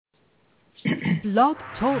Blog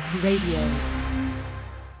Talk Radio.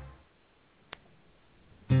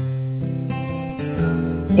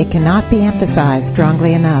 It cannot be emphasized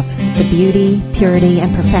strongly enough, the beauty, purity,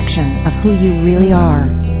 and perfection of who you really are.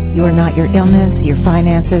 You are not your illness, your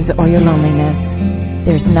finances, or your loneliness.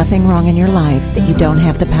 There's nothing wrong in your life that you don't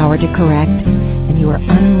have the power to correct, and you are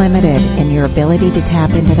unlimited in your ability to tap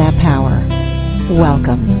into that power.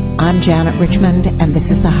 Welcome. I'm Janet Richmond, and this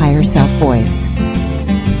is the Higher Self Voice.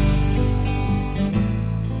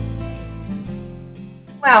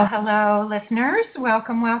 Well, hello, listeners.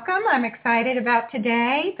 Welcome, welcome. I'm excited about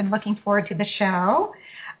today. Been looking forward to the show.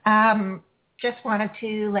 Just wanted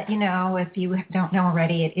to let you know, if you don't know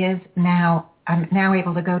already, I'm now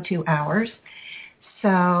able to go 2 hours.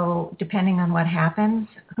 So depending on what happens,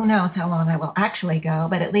 who knows how long I will actually go,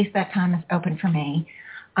 but at least that time is open for me.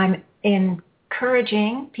 I'm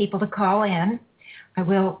encouraging people to call in. I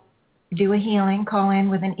will do a healing, call in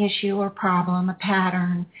with an issue or problem, a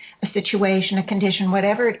pattern, a situation, a condition,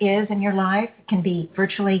 whatever it is in your life. It can be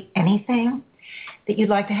virtually anything that you'd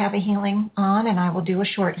like to have a healing on, and I will do a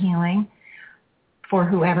short healing for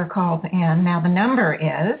whoever calls in. Now, the number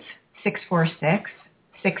is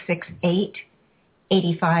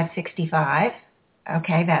 646-668-8565.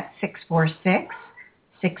 Okay, that's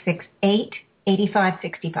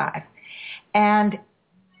 646-668-8565. And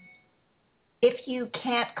if you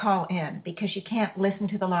can't call in because you can't listen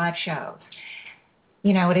to the live shows,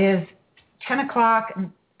 it is 10 o'clock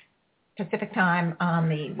Pacific time on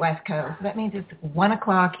the West Coast. That means it's 1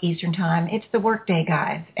 o'clock Eastern time. It's the workday,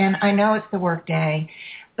 guys. And I know it's the workday,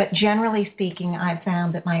 but generally speaking, I've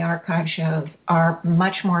found that my archive shows are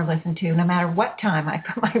much more listened to no matter what time I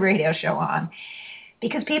put my radio show on,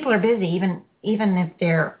 because people are busy, even if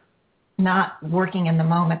they're not working in the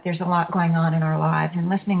moment. There's a lot going on in our lives, and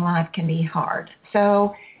listening live can be hard.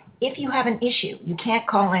 So if you have an issue, you can't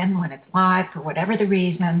call in when it's live for whatever the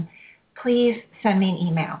reason, please send me an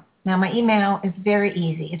email. Now, my email is very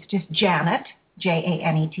easy. It's just Janet,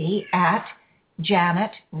 Janet, at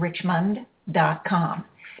janetrichmond.com.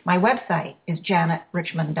 My website is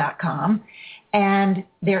janetrichmond.com, and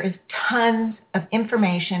there is tons of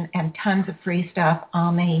information and tons of free stuff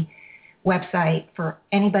on the website for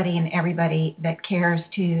anybody and everybody that cares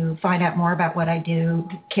to find out more about what I do,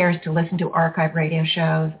 cares to listen to archive radio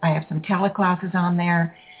shows. I have some teleclasses on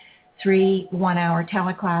there, 3 one-hour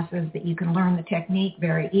teleclasses that you can learn the technique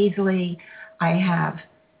very easily. I have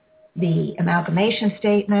the amalgamation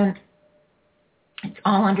statement. It's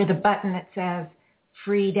all under the button that says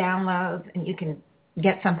free downloads, and you can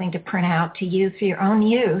get something to print out to use for your own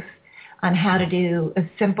use on how to do a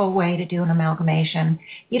simple way to do an amalgamation.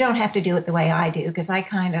 You don't have to do it the way I do, because I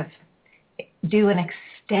kind of do an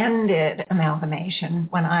extended amalgamation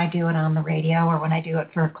when I do it on the radio or when I do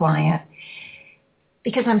it for a client,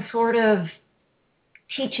 because I'm sort of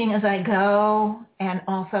teaching as I go and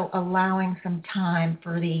also allowing some time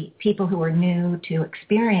for the people who are new to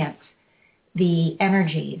experience the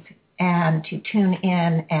energies and to tune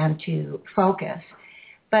in and to focus.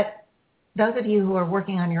 But those of you who are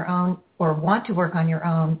working on your own or want to work on your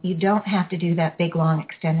own, you don't have to do that big, long,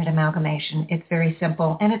 extended amalgamation. It's very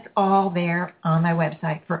simple, and it's all there on my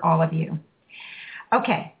website for all of you.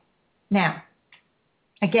 Okay, now,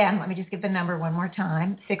 again, let me just give the number one more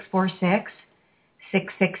time,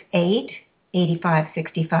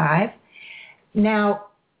 646-668-8565. Now,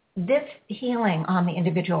 this healing on the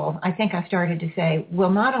individual, I think I started to say,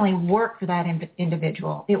 will not only work for that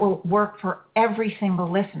individual, it will work for every single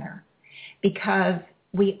listener, because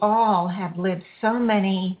we all have lived so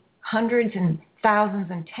many hundreds and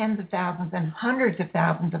thousands and tens of thousands and hundreds of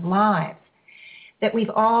thousands of lives that we've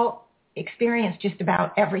all experienced just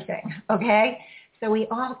about everything, okay? So we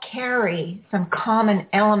all carry some common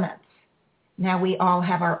elements. Now we all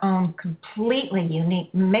have our own completely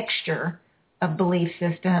unique mixture of belief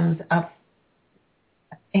systems, of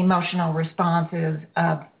emotional responses,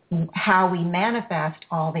 of how we manifest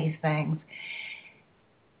all these things.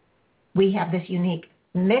 We have this unique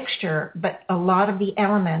mixture, but a lot of the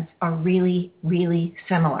elements are really, really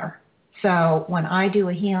similar. So when I do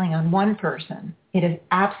a healing on one person, it is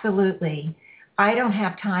absolutely, I don't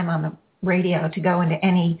have time on the radio to go into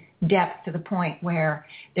any depth to the point where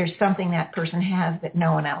there's something that person has that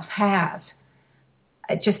no one else has.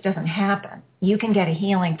 It just doesn't happen. You can get a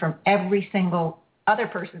healing from every single other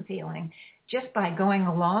person's healing just by going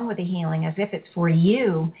along with the healing as if it's for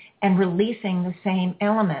you and releasing the same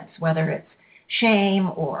elements, whether it's shame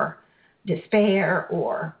or despair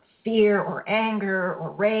or fear or anger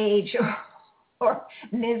or rage or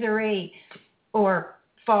misery or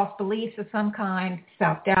false beliefs of some kind,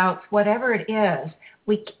 self-doubts, whatever it is,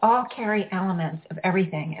 we all carry elements of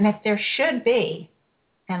everything. And if there should be,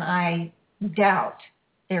 and I doubt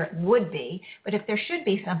there would be, but if there should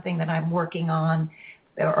be something that I'm working on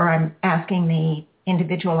or I'm asking the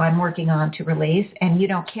individual I'm working on to release and you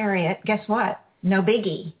don't carry it, guess what? No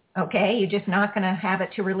biggie, okay? You're just not going to have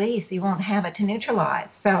it to release. You won't have it to neutralize.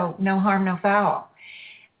 So no harm, no foul.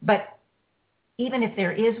 But even if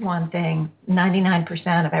there is one thing,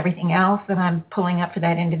 99% of everything else that I'm pulling up for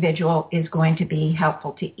that individual is going to be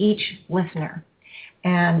helpful to each listener.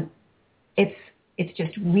 And it's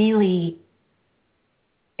just really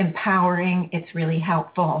empowering. It's really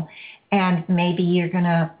helpful. And maybe you're going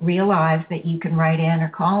to realize that you can write in or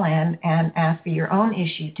call in and ask for your own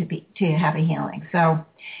issue to have a healing. So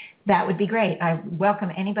that would be great. I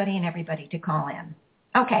welcome anybody and everybody to call in.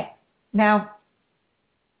 Okay. Now,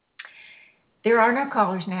 there are no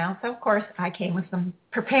callers now, so of course I came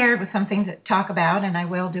prepared with some things to talk about, and I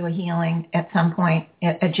will do a healing at some point,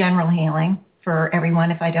 a general healing for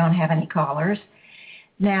everyone if I don't have any callers.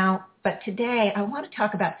 Now, but today I want to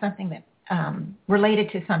talk about something that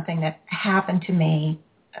related to something that happened to me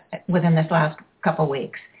within this last couple of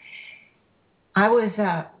weeks. I was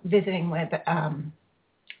visiting with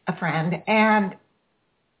a friend, and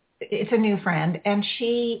it's a new friend, and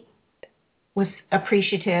she was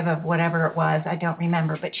appreciative of whatever it was, I don't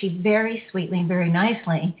remember, but she very sweetly and very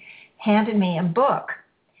nicely handed me a book.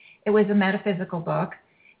 It was a metaphysical book,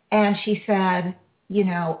 and she said, you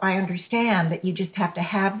know, I understand that you just have to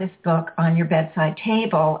have this book on your bedside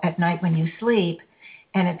table at night when you sleep,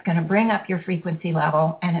 and it's going to bring up your frequency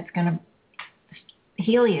level, and it's going to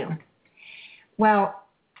heal you. Well,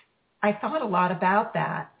 I thought a lot about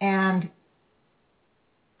that, and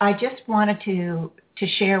I just wanted to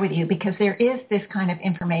share with you because there is this kind of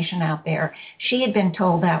information out there. She had been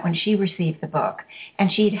told that when she received the book,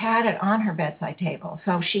 and she'd had it on her bedside table.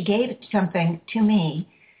 So she gave something to me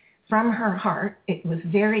from her heart. It was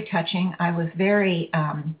very touching. I was very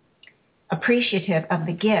appreciative of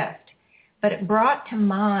the gift, but it brought to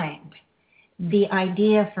mind the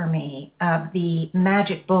idea for me of the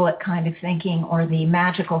magic bullet kind of thinking, or the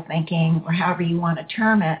magical thinking, or however you want to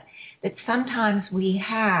term it, that sometimes we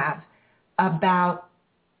have about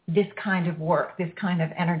this kind of work, this kind of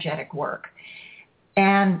energetic work.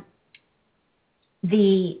 And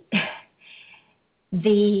the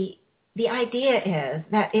idea is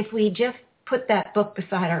that if we just put that book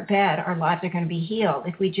beside our bed, our lives are going to be healed.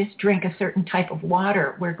 If we just drink a certain type of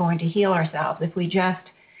water, we're going to heal ourselves. If we just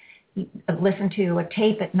listen to a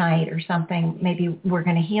tape at night or something, maybe we're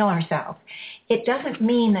going to heal ourselves. It doesn't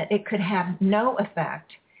mean that it could have no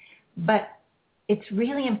effect, but it's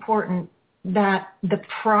really important that the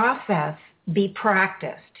process be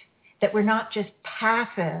practiced, that we're not just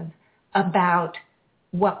passive about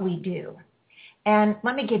what we do. And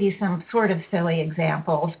let me give you some sort of silly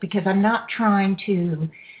examples, because I'm not trying to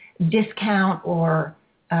discount or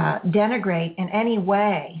denigrate in any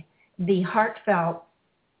way the heartfelt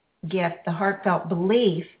gift, the heartfelt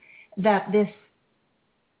belief that this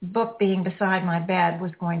book being beside my bed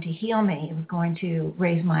was going to heal me. It was going to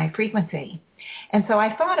raise my frequency. And so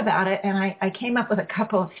I thought about it, and I came up with a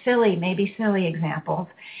couple of maybe silly examples,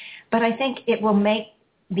 but I think it will make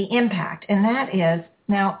the impact. And that is,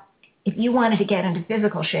 now, if you wanted to get into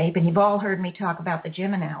physical shape, and you've all heard me talk about the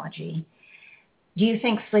gym analogy, do you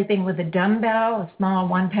think sleeping with a dumbbell, a small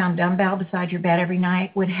 1-pound dumbbell beside your bed every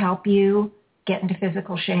night would help you get into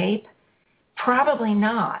physical shape? Probably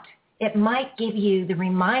not. It might give you the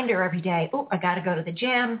reminder every day, oh, I got to go to the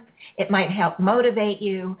gym. It might help motivate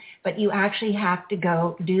you, but you actually have to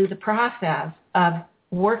go do the process of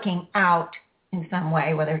working out in some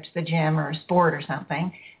way, whether it's the gym or a sport or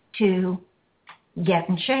something, to get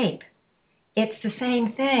in shape. It's the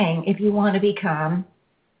same thing if you want to become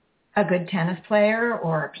a good tennis player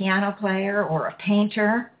or a piano player or a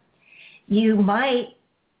painter. You might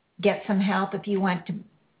get some help if you went to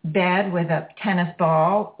bed with a tennis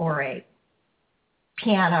ball or a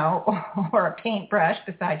piano or a paintbrush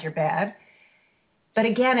beside your bed. But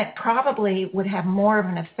again, it probably would have more of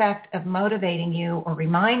an effect of motivating you or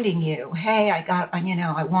reminding you, hey,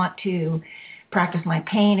 I want to practice my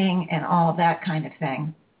painting and all of that kind of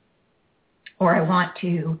thing. Or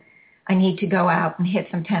I need to go out and hit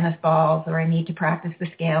some tennis balls, or I need to practice the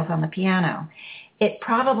scales on the piano. It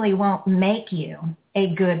probably won't make you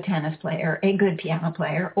a good tennis player, a good piano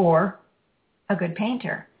player, or a good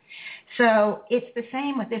painter. So it's the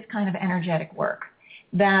same with this kind of energetic work,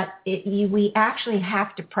 that we actually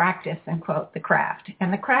have to practice, and quote, the craft.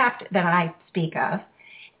 And the craft that I speak of,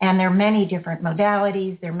 and there are many different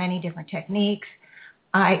modalities, there are many different techniques.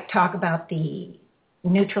 I talk about the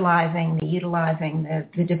neutralizing, utilizing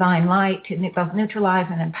the divine light to both neutralize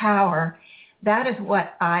and empower, that is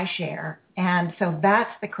what I share. And so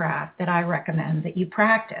that's the craft that I recommend that you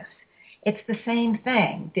practice. It's the same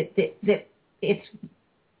thing. That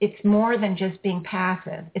it's more than just being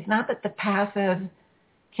passive. It's not that the passive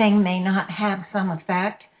thing may not have some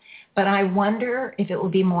effect, but I wonder if it will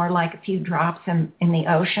be more like a few drops in the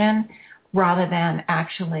ocean rather than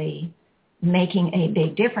actually making a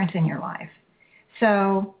big difference in your life.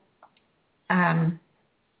 So, and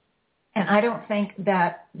I don't think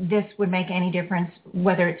that this would make any difference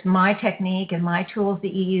whether it's my technique and my tools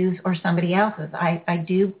that you use or somebody else's. I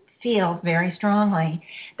do feel very strongly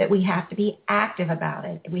that we have to be active about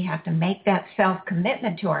it. We have to make that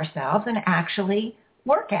self-commitment to ourselves and actually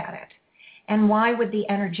work at it. And why would the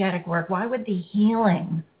energetic work, why would the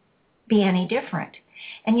healing be any different?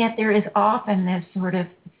 And yet there is often this sort of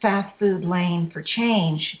fast food lane for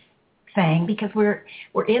change thing, because we're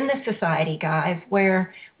in this society, guys,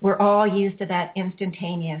 where we're all used to that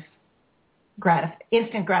instantaneous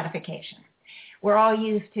instant gratification. We're all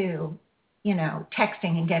used to,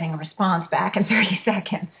 texting and getting a response back in 30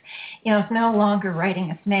 seconds. It's no longer writing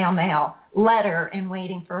a snail mail letter and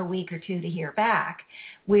waiting for a week or two to hear back.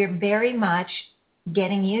 We're very much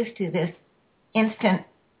getting used to this instant,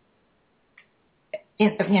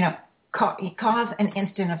 cause and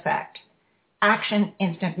instant effect. Action,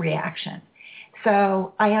 instant reaction.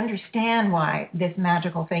 So I understand why this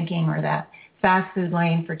magical thinking or that fast food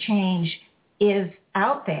lane for change is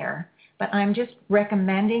out there, but I'm just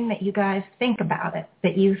recommending that you guys think about it,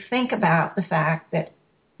 that you think about the fact that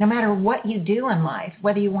no matter what you do in life,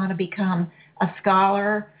 whether you want to become a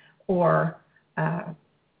scholar or a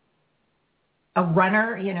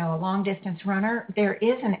runner, a long-distance runner, there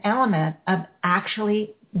is an element of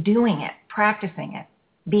actually doing it, practicing it,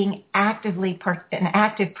 being an active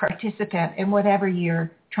participant in whatever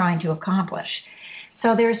you're trying to accomplish.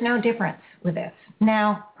 So there's no difference with this.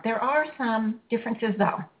 Now, there are some differences,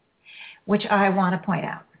 though, which I want to point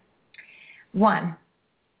out. One,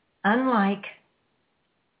 unlike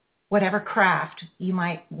whatever craft you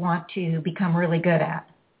might want to become really good at,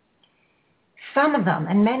 some of them,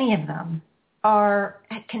 and many of them,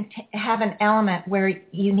 have an element where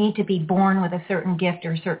you need to be born with a certain gift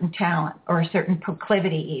or a certain talent or a certain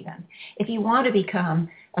proclivity even. If you want to become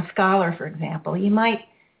a scholar, for example, you might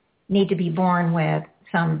need to be born with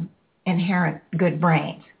some inherent good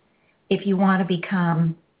brains. If you want to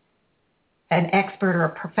become an expert or a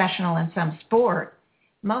professional in some sport,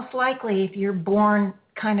 most likely if you're born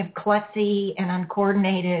kind of klutzy and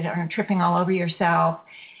uncoordinated or tripping all over yourself,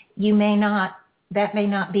 that may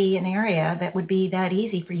not be an area that would be that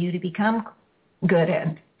easy for you to become good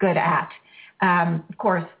at. Of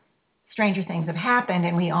course, stranger things have happened,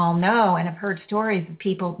 and we all know and have heard stories of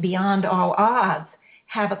people beyond all odds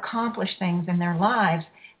have accomplished things in their lives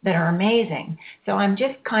that are amazing. So I'm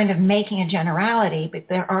just kind of making a generality, but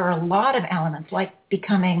there are a lot of elements like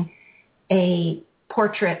becoming a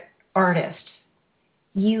portrait artist.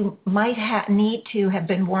 You might need to have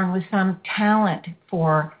been born with some talent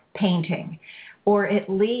for painting, or at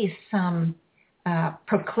least some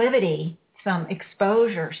proclivity, some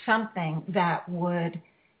exposure, something that would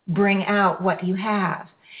bring out what you have.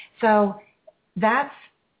 So that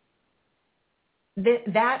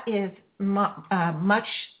is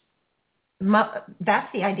that's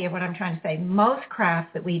the idea of what I'm trying to say. Most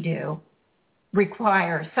crafts that we do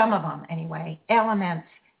require, some of them anyway, elements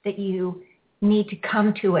that you need to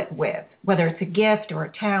come to it with, whether it's a gift or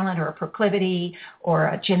a talent or a proclivity or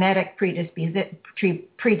a genetic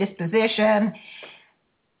predisposition.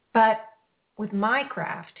 But with my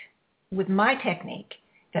craft, with my technique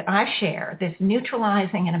that I share, this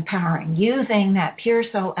neutralizing and empowering, using that pure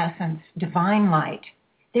soul essence, divine light,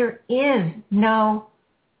 there is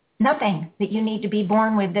nothing that you need to be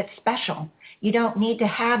born with that's special. You don't need to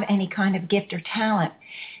have any kind of gift or talent.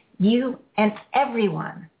 You and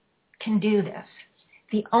everyone can do this.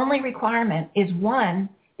 The only requirement is, one,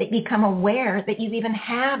 that you become aware that you even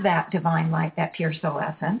have that divine light, that pure soul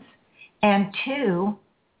essence, and two,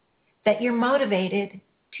 that you're motivated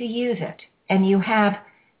to use it, and you have,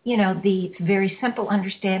 the very simple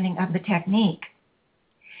understanding of the technique.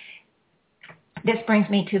 This brings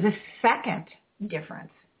me to the second difference.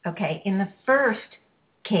 Okay, in the first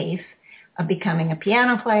case of becoming a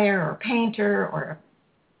piano player or a painter or a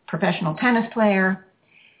professional tennis player,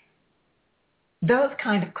 those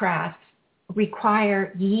kind of crafts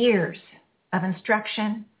require years of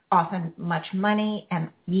instruction, often much money, and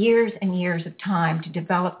years of time to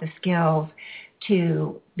develop the skills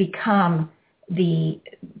to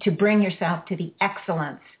bring yourself to the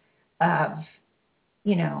excellence of,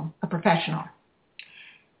 a professional.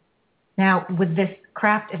 Now, with this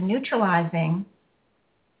craft of neutralizing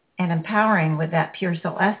and empowering with that pure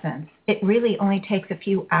soul essence, it really only takes a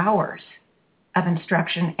few hours of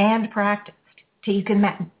instruction and practice till you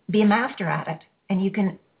can be a master at it, and you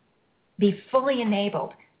can be fully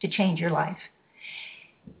enabled to change your life.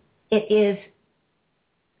 It is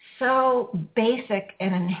so basic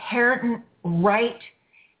and inherent right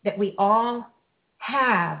that we all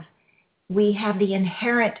have. We have the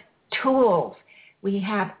inherent tools. We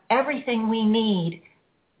have everything we need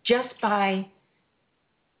just by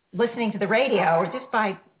listening to the radio or just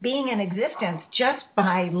by being in existence, just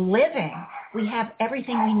by living. We have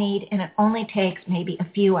everything we need, and it only takes maybe a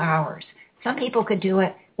few hours. Some people could do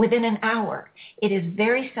it within an hour. It is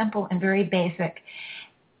very simple and very basic,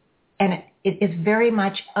 and it is very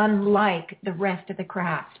much unlike the rest of the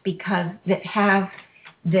crafts because it has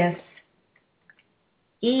this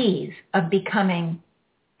ease of becoming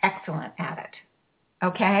excellent at it.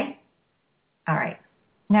 Okay? All right.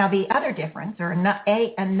 Now, the other difference, or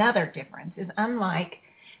another difference, is unlike,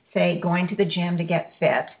 say, going to the gym to get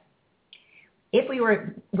fit. If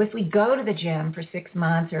we go to the gym for 6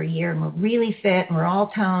 months or a year and we're really fit and we're all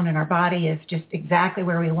toned and our body is just exactly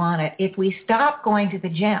where we want it, if we stop going to the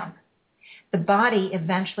gym, the body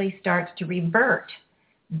eventually starts to revert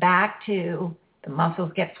back to the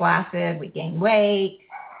muscles get flaccid, we gain weight,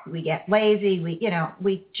 we get lazy,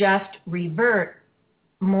 we just revert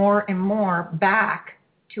more and more back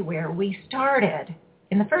to where we started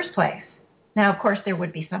in the first place. Now, of course, there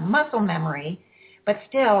would be some muscle memory, but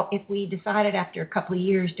still, if we decided after a couple of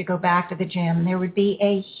years to go back to the gym, there would be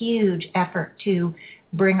a huge effort to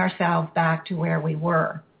bring ourselves back to where we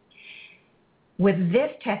were. With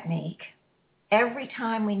this technique, every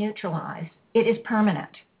time we neutralize, it is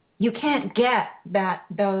permanent. You can't get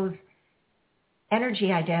those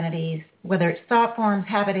energy identities, whether it's thought forms,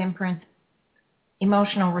 habit imprints,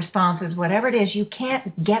 emotional responses, whatever it is, you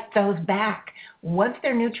can't get those back. Once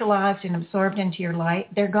they're neutralized and absorbed into your light,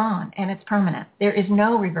 they're gone, and it's permanent. There is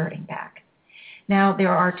no reverting back. Now,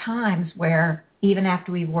 there are times where, even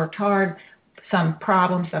after we've worked hard, some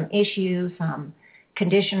problem, some issue, some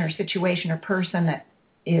condition or situation or person that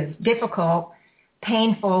is difficult,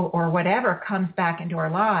 painful, or whatever comes back into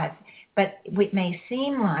our lives. But it may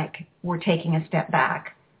seem like we're taking a step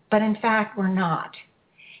back, but in fact, we're not.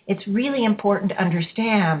 It's really important to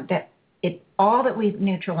understand that all that we've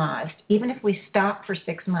neutralized, even if we stop for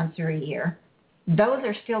 6 months or a year, those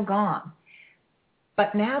are still gone.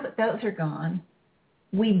 But now that those are gone,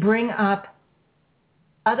 we bring up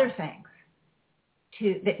other things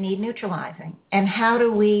that need neutralizing. And how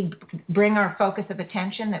do we bring our focus of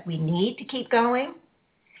attention that we need to keep going?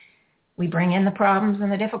 We bring in the problems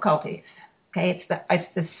and the difficulties. Okay,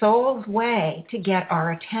 it's the soul's way to get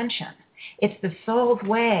our attention. It's the soul's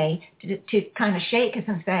way to kind of shake us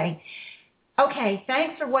and say, okay,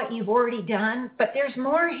 thanks for what you've already done, but there's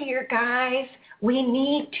more here, guys. We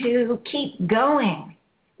need to keep going.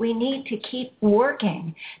 We need to keep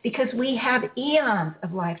working because we have eons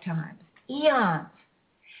of lifetimes, eons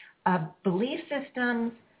of belief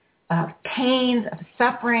systems, of pains, of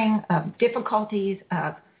suffering, of difficulties,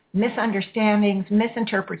 of misunderstandings,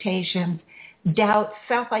 misinterpretations, doubts,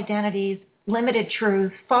 self-identities, limited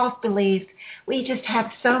truth, false beliefs. We just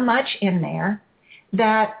have so much in there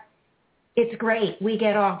that it's great. We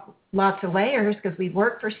get off lots of layers because we've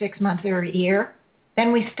worked for 6 months or a year.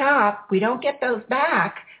 Then we stop. We don't get those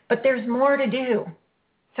back, but there's more to do.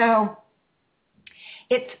 So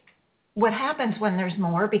it's what happens when there's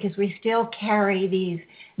more, because we still carry these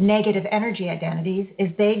negative energy identities, is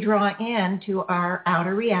they draw into our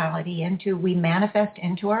outer reality, we manifest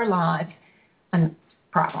into our lives a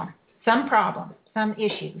problem, some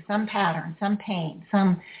issue, some pattern, some pain,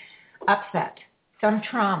 some upset, some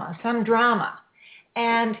trauma, some drama.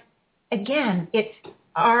 And again, it's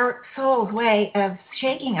our soul's way of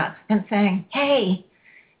shaking us and saying, hey,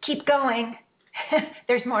 keep going.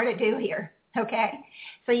 There's more to do here, okay?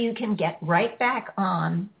 So you can get right back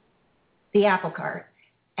on the apple cart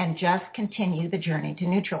and just continue the journey to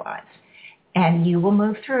neutralize. And you will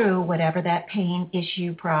move through whatever that pain,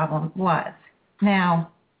 issue, problem was.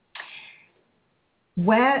 Now,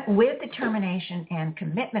 with determination and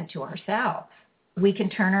commitment to ourselves, we can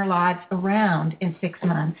turn our lives around in 6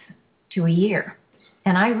 months to a year.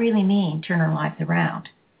 And I really mean turn our lives around.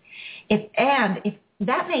 If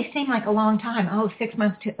that may seem like a long time, 6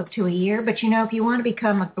 months to a year, but if you want to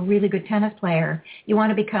become a really good tennis player, you want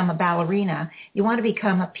to become a ballerina, you want to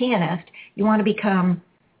become a pianist, you want to become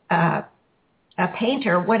a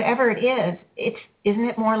painter, whatever it is, isn't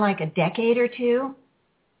it more like a decade or two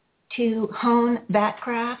to hone that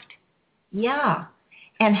craft? Yeah.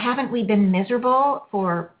 And haven't we been miserable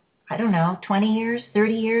for I don't know, 20 years,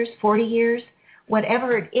 30 years, 40 years,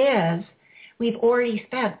 whatever it is, we've already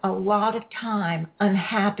spent a lot of time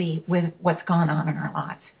unhappy with what's gone on in our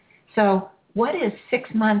lives. So what is 6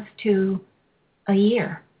 months to a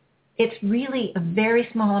year? It's really a very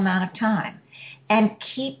small amount of time. And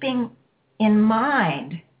keeping in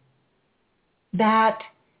mind that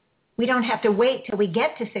we don't have to wait till we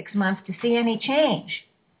get to 6 months to see any change.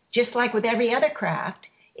 Just like with every other craft,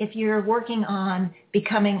 if you're working on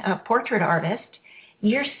becoming a portrait artist,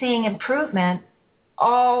 you're seeing improvement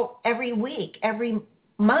every week, every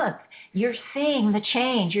month. You're seeing the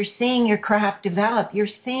change. You're seeing your craft develop. You're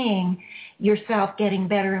seeing yourself getting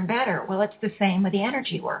better and better. Well, it's the same with the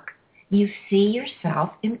energy work. You see yourself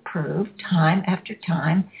improve time after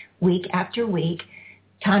time, week after week,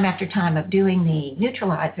 time after time of doing the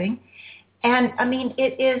neutralizing. And, I mean,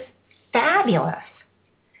 it is fabulous.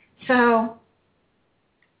 So,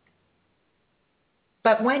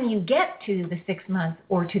 but when you get to the 6 months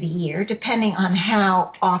or to the year, depending on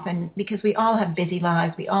how often, because we all have busy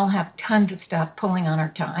lives, we all have tons of stuff pulling on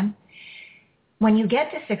our time. When you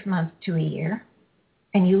get to 6 months to a year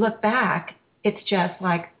and you look back, it's just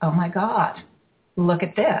like, oh my God, look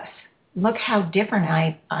at this. Look how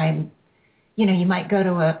different I'm. You know, you might go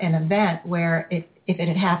to an event where if it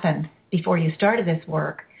had happened before you started this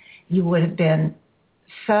work, you would have been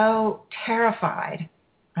so terrified.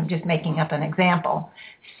 I'm just making up an example.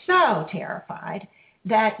 So terrified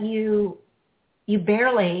that you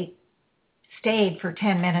barely stayed for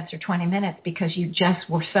 10 minutes or 20 minutes because you just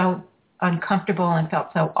were so uncomfortable and felt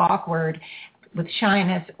so awkward with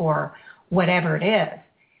shyness or whatever it is.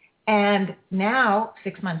 And now,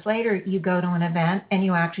 6 months later, you go to an event and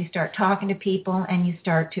you actually start talking to people and you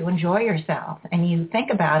start to enjoy yourself. And you think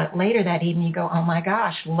about it later that evening, you go, oh my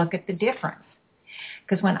gosh, look at the difference.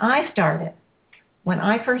 Because when I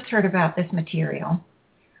first heard about this material,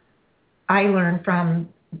 I learned from,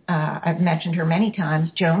 I've mentioned her many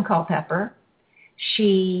times, Joan Culpepper.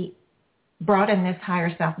 She brought in this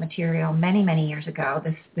higher self material many, many years ago,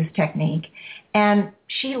 this technique, and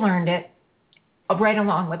she learned it right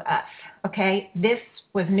along with us, okay? This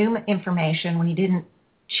was new information.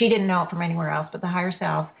 She didn't know it from anywhere else, but the higher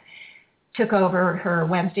self took over her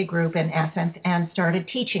Wednesday group, in essence, and started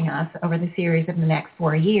teaching us over the series of the next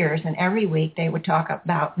 4 years. And every week they would talk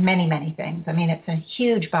about many, many things. I mean, it's a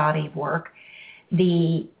huge body of work.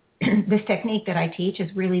 This technique that I teach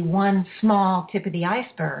is really one small tip of the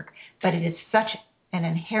iceberg, but it is such an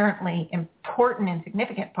inherently important and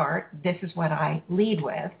significant part. This is what I lead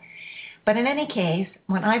with. But in any case,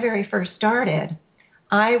 when I very first started,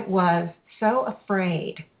 I was so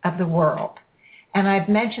afraid of the world. And I've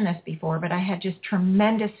mentioned this before, but I had just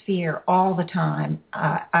tremendous fear all the time.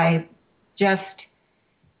 I just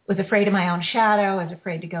was afraid of my own shadow. I was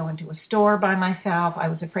afraid to go into a store by myself. I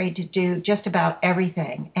was afraid to do just about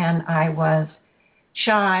everything. And I was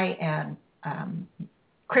shy and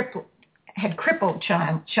had crippled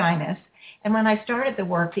shyness. And when I started the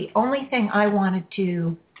work, the only thing I wanted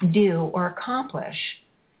to do or accomplish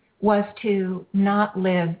was to not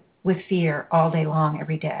live with fear all day long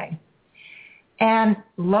every day. And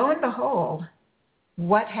lo and behold,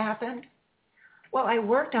 what happened? Well, I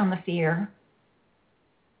worked on the fear,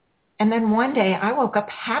 and then one day I woke up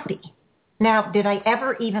happy. Now, did I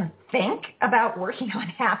ever even think about working on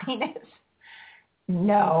happiness?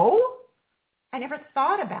 No. I never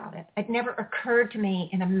thought about it. It never occurred to me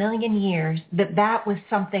in a million years that that was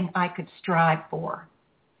something I could strive for.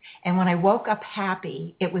 And when I woke up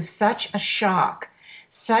happy, it was such a shock,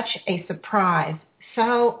 such a surprise,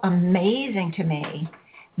 so amazing to me.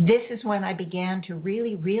 This is when I began to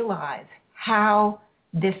really realize how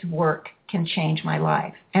this work can change my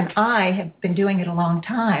life. And I have been doing it a long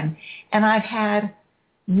time, and I've had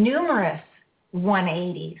numerous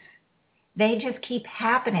 180s. They just keep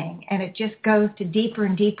happening, and it just goes to deeper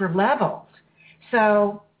and deeper levels.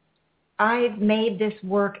 So I've made this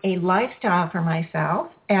work a lifestyle for myself,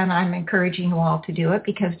 and I'm encouraging you all to do it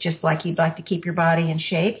because just like you'd like to keep your body in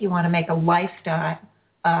shape, you want to make a lifestyle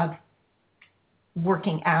of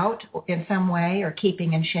working out in some way or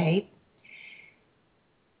keeping in shape.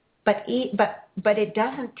 But it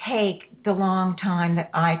doesn't take the long time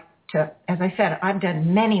that I took. As I said, I've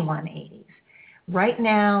done many 180s. Right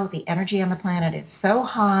now, the energy on the planet is so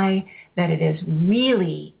high that it is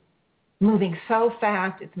really moving so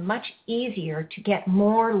fast. It's much easier to get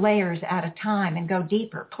more layers at a time and go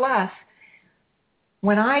deeper. Plus,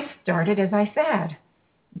 when I started, as I said,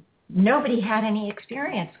 nobody had any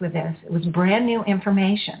experience with this. It was brand new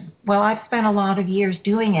information. Well, I've spent a lot of years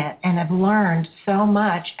doing it and have learned so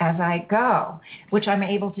much as I go, which I'm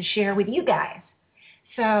able to share with you guys.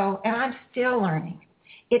 So, and I'm still learning.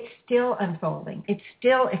 it's still unfolding. It's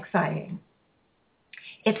still exciting.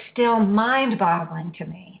 It's still mind-boggling to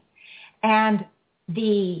me. And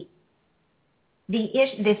the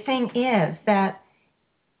thing is that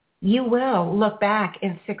you will look back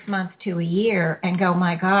in 6 months to a year and go,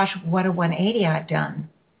 my gosh, what a 180 I've done.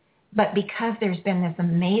 But because there's been this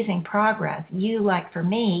amazing progress, you, like for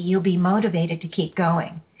me, you'll be motivated to keep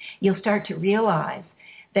going. You'll start to realize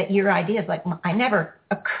that your ideas, like never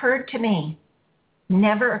occurred to me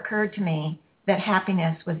that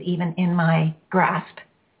happiness was even in my grasp,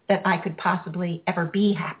 that I could possibly ever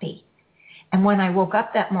be happy. And when I woke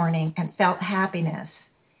up that morning and felt happiness,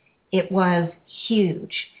 it was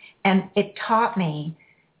huge. And it taught me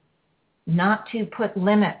not to put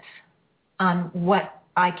limits on what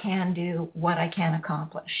I can do, what I can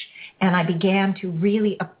accomplish. And I began to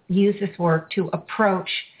really use this work to approach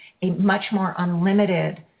a much more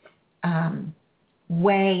unlimited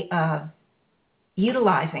way of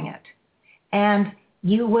utilizing it. And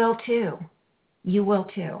you will too. You will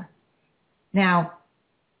too. Now,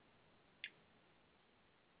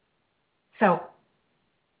 so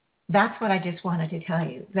that's what I just wanted to tell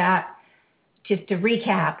you. That, just to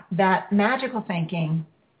recap, that magical thinking,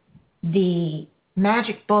 the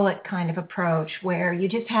magic bullet kind of approach where you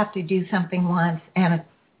just have to do something once and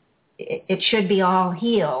it should be all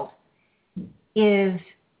healed, is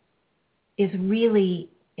really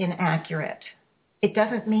inaccurate. It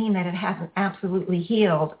doesn't mean that it hasn't absolutely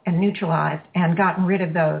healed and neutralized and gotten rid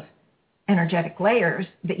of those energetic layers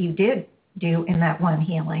that you did do in that one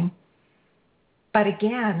healing. But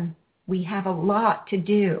again, we have a lot to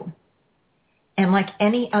do. And like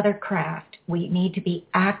any other craft, we need to be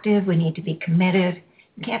active. We need to be committed.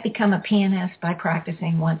 You can't become a pianist by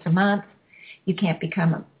practicing once a month. You can't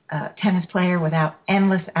become a tennis player without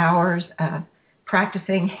endless hours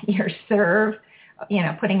practicing your serve,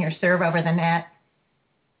 putting your serve over the net.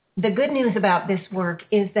 The good news about this work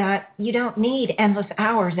is that you don't need endless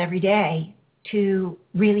hours every day to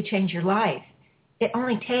really change your life. It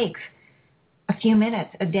only takes a few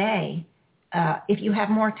minutes a day. If you have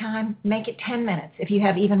more time, make it 10 minutes. If you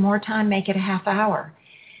have even more time, make it a half hour.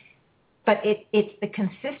 But it's the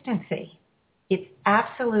consistency. It's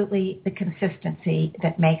absolutely the consistency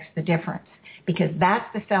that makes the difference, because that's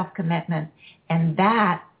the self-commitment, and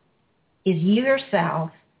that is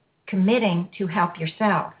yourself committing to help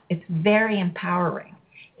yourself. It's very empowering.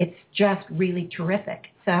 It's just really terrific.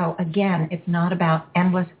 So again, it's not about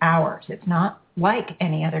endless hours. It's not like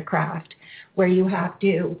any other craft where you have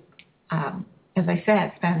to, as I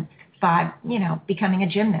said, spend 5, becoming a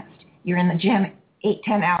gymnast. You're in the gym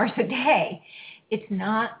 8-10 hours a day. It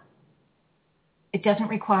doesn't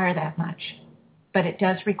require that much, but it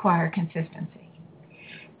does require consistency.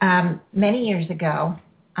 Many years ago,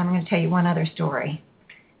 I'm going to tell you one other story.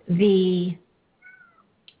 The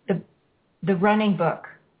running book,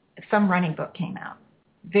 some running book came out.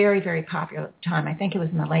 Very, very popular at the time. I think it was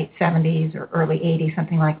in the late 70s or early 80s,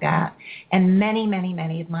 something like that. And many, many,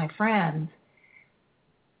 many of my friends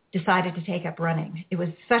decided to take up running. It was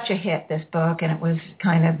such a hit, this book, and it was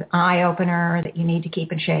kind of eye-opener that you need to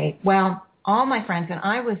keep in shape. Well, all my friends, and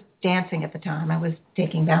I was dancing at the time. I was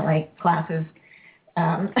taking ballet classes,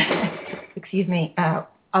 a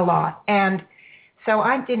lot. And so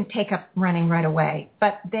I didn't take up running right away.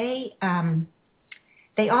 But they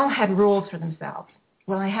all had rules for themselves.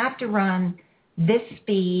 Well, I have to run this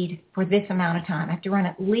speed for this amount of time. I have to run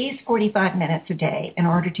at least 45 minutes a day in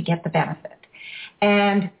order to get the benefit.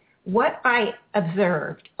 And what I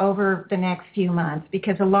observed over the next few months,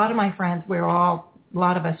 because a lot of my friends, a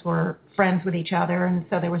lot of us were friends with each other, and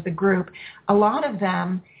so there was a group, a lot of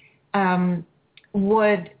them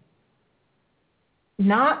would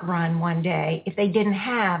not run one day if they didn't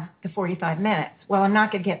have the 45 minutes. Well, I'm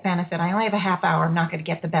not going to get benefit. I only have a half hour. I'm not going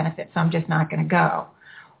to get the benefit, so I'm just not going to go.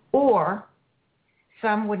 Or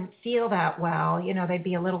some wouldn't feel that well. They'd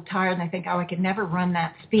be a little tired and they think, I could never run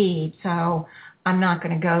that speed, so I'm not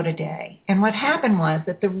going to go today. And what happened was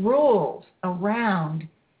that the rules around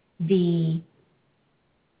the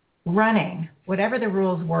running, whatever the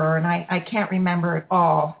rules were, and I can't remember it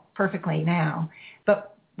all perfectly now,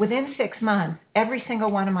 but within 6 months, every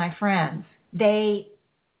single one of my friends, they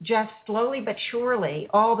just slowly but surely,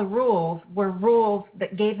 all the rules were rules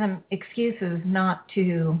that gave them excuses not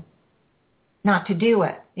to do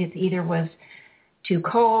it. It either was too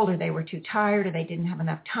cold, or they were too tired, or they didn't have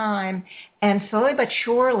enough time. And slowly but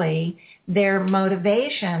surely, their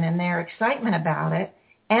motivation and their excitement about it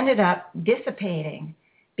ended up dissipating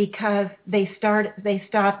because they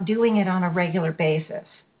stopped doing it on a regular basis.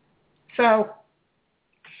 So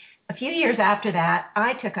a few years after that,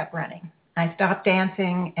 I took up running. I stopped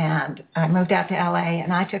dancing and I moved out to LA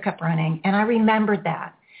and I took up running, and I remembered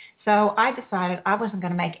that. So I decided I wasn't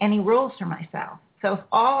going to make any rules for myself. So if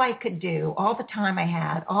all I could do, all the time I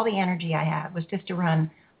had, all the energy I had was just to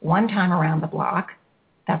run one time around the block,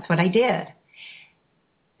 that's what I did.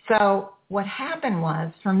 So what happened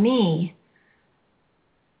was, for me,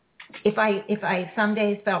 if I some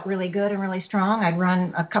days felt really good and really strong, I'd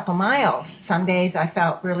run a couple miles. Some days I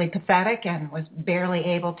felt really pathetic and was barely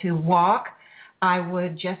able to walk. I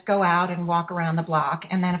would just go out and walk around the block.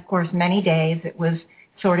 And then, of course, many days it was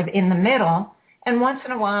sort of in the middle. And once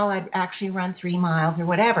in a while, I'd actually run 3 miles or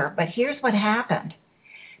whatever. But here's what happened.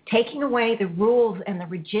 Taking away the rules and the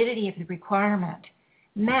rigidity of the requirement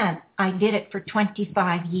meant I did it for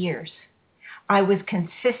 25 years. I was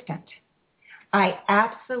consistent. I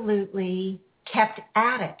absolutely kept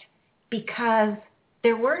at it because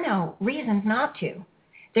there were no reasons not to.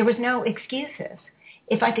 There was no excuses.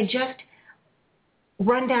 If I could just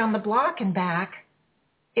run down the block and back,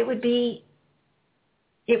 it would be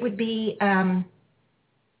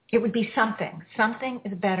something. Something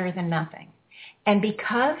is better than nothing. And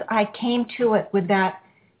because I came to it with that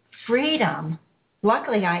freedom,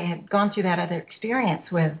 luckily I had gone through that other experience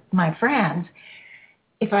with my friends,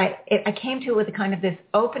 if I came to it with kind of this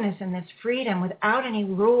openness and this freedom without any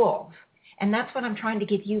rules, and that's what I'm trying to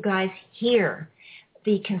give you guys here.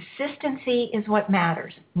 The consistency is what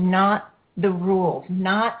matters, not the rules,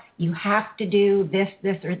 not you have to do this,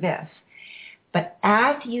 or this. But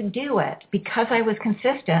as you do it, because I was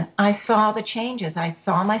consistent, I saw the changes. I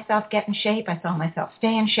saw myself get in shape. I saw myself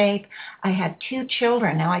stay in shape. I had 2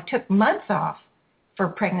 children. Now, I took months off for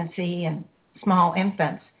pregnancy and small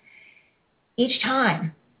infants each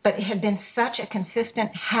time, but it had been such a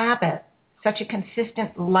consistent habit, such a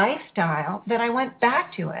consistent lifestyle that I went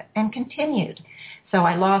back to it and continued. So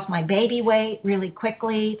I lost my baby weight really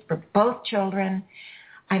quickly for both children.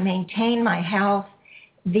 I maintained my health.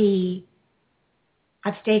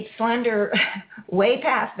 I've stayed slender way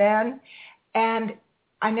past then, and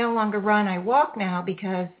I no longer run. I walk now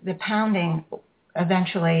because the pounding,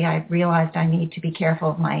 eventually I realized I need to be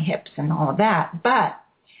careful of my hips and all of that. But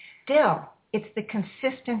still, it's the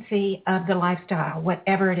consistency of the lifestyle,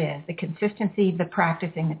 whatever it is, the consistency of the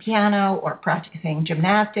practicing the piano or practicing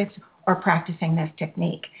gymnastics or practicing this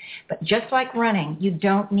technique. But just like running, you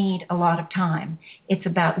don't need a lot of time. It's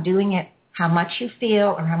about doing it how much you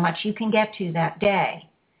feel or how much you can get to that day.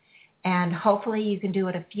 And hopefully you can do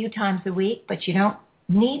it a few times a week, but you don't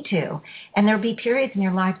need to. And there'll be periods in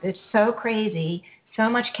your life that's so crazy, so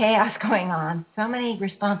much chaos going on, so many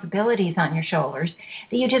responsibilities on your shoulders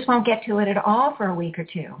that you just won't get to it at all for a week or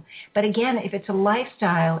two. But again, if it's a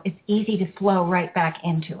lifestyle, it's easy to flow right back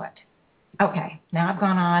into it. Okay, now I've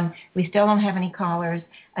gone on. We still don't have any callers.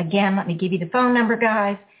 Again, let me give you the phone number,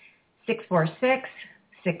 guys,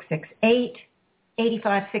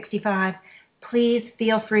 646-668-8565. Please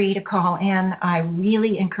feel free to call in. I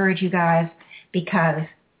really encourage you guys because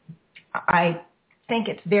I think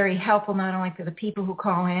it's very helpful not only for the people who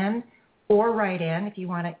call in or write in. If you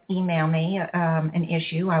want to email me an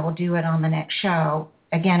issue, I will do it on the next show.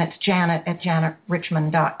 Again, it's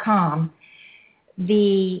janet@janetrichmond.com.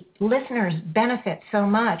 The listeners benefit so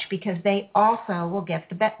much because they also will get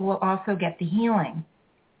the healing.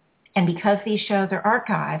 And because these shows are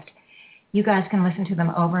archived, you guys can listen to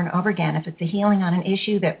them over and over again. If it's a healing on an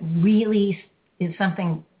issue that really is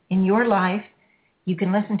something in your life, you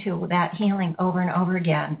can listen to that healing over and over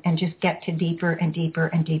again and just get to deeper and deeper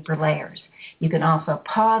and deeper layers. You can also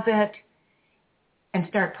pause it and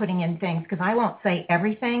start putting in things, because I won't say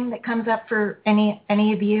everything that comes up for any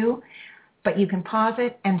of you, but you can pause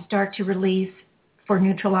it and start to release. For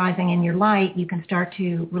neutralizing in your light, you can start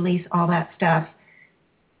to release all that stuff.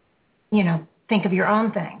 Think of your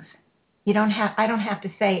own things. I don't have to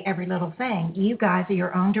say every little thing. You guys are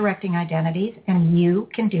your own directing identities, and you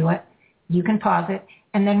can do it. You can pause it,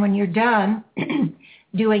 and then when you're done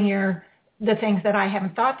doing the things that I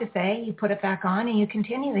haven't thought to say, you put it back on and you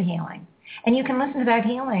continue the healing. And you can listen to that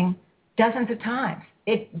healing dozens of times.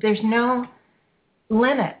 There's no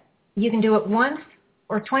limit. You can do it once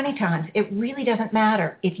or 20 times. It really doesn't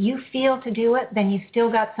matter. If you feel to do it, then you still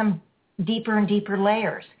got some deeper and deeper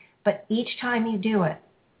layers. But each time you do it,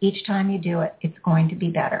 it's going to be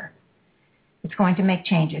better. It's going to make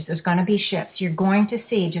changes. There's going to be shifts. You're going to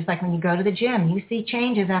see, just like when you go to the gym, you see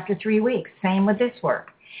changes after 3 weeks. Same with this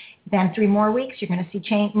work. Then 3 more weeks, you're going to see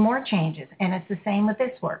more changes. And it's the same with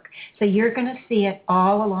this work. So you're going to see it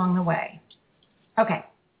all along the way. Okay.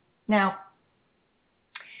 Now,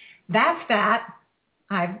 that's that.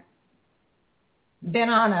 I've been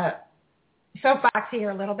on a soapbox here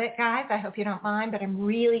a little bit, guys. I hope you don't mind, but I'm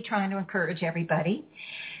really trying to encourage everybody.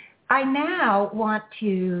 I now want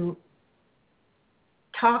to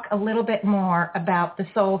talk a little bit more about the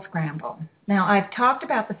Soul Scramble. Now, I've talked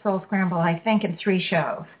about the Soul Scramble, I think, in 3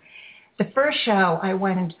 shows. The first show, I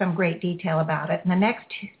went into some great detail about it. And the next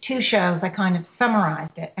 2 shows, I kind of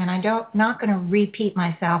summarized it. And I'm not going to repeat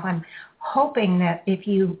myself. I'm hoping that if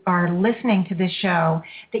you are listening to this show,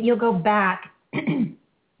 that you'll go back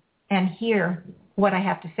and hear what I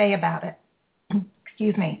have to say about it.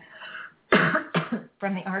 Excuse me.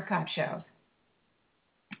 From the archive shows.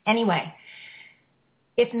 Anyway,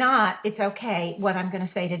 if not, it's okay. What I'm going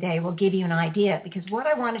to say today will give you an idea, because what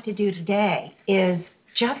I wanted to do today is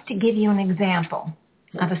just to give you an example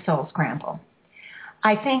of a soul scramble.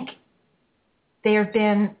 I think there have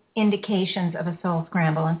been indications of a soul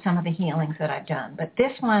scramble in some of the healings that I've done. But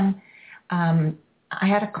this one, I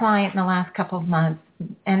had a client in the last couple of months,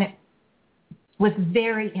 and it was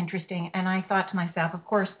very interesting. And I thought to myself, of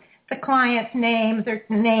course, the client's name, their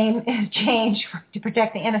name is changed to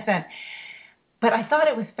protect the innocent. But I thought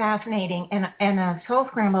it was fascinating and a soul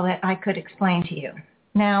scramble that I could explain to you.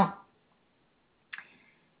 Now,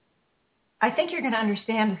 I think you're going to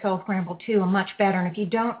understand the soul scramble, too, much better. And if you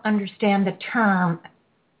don't understand the term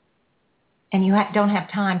and you don't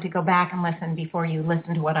have time to go back and listen before you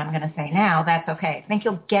listen to what I'm going to say now, that's okay. I think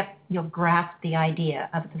you'll grasp the idea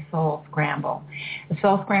of the soul scramble. The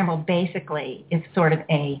soul scramble basically is sort of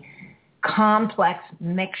a complex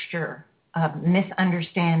mixture of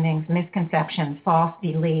misunderstandings, misconceptions, false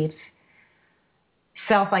beliefs,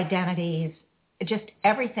 self-identities, just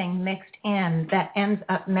everything mixed in that ends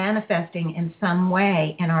up manifesting in some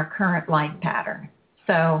way in our current life pattern.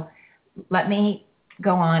 So let me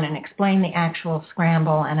go on and explain the actual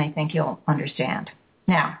scramble, and I think you'll understand.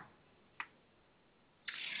 Now,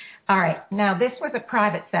 all right, now this was a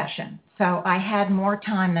private session, so I had more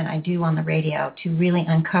time than I do on the radio to really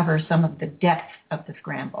uncover some of the depth of the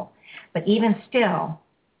scramble. But even still,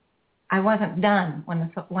 I wasn't done when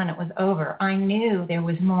it was over. I knew there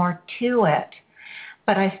was more to it,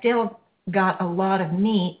 but I still got a lot of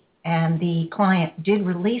meat, and the client did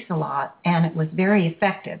release a lot, and it was very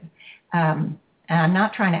effective. And I'm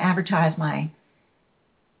not trying to advertise my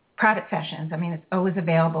private sessions. I mean, it's always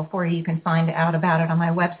available for you. You can find out about it on my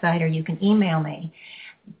website, or you can email me.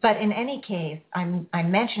 But in any case, I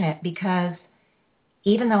mention it because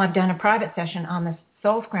even though I've done a private session on this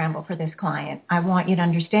soul scramble for this client, I want you to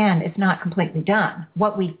understand it's not completely done.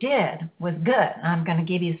 What we did was good. I'm going to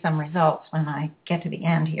give you some results when I get to the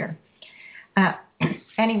end here.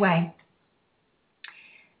 Anyway,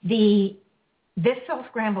 this soul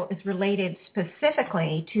scramble is related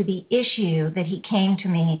specifically to the issue that he came to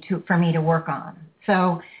me for me to work on.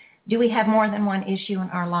 So do we have more than one issue in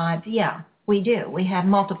our lives? Yeah, we do. We have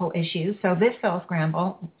multiple issues. So this soul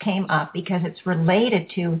scramble came up because it's related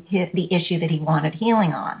to the issue that he wanted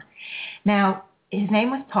healing on. Now, his name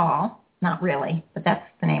was Paul. Not really, but that's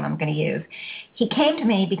the name I'm going to use. He came to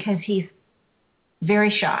me because he's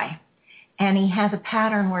very shy, and he has a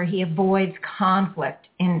pattern where he avoids conflict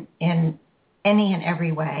in any and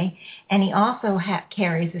every way, and he also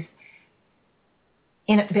carries this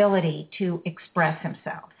inability to express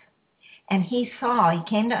himself. And he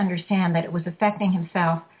came to understand that it was affecting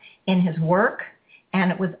himself in his work,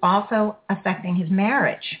 and it was also affecting his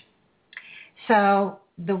marriage. So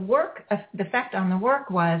the effect on the work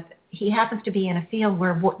was he happens to be in a field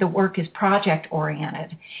where the work is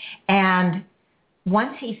project-oriented. And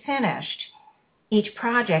once he finished each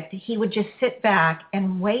project, he would just sit back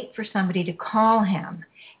and wait for somebody to call him.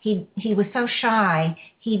 He was so shy,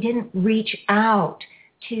 he didn't reach out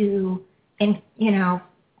to,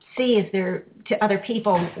 see to other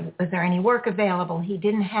people, is there any work available? He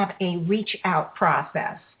didn't have a reach out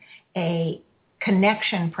process, a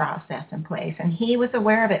connection process in place. And he was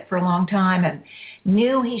aware of it for a long time and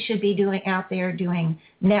knew he should be doing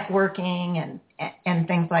networking and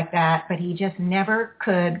things like that, but he just never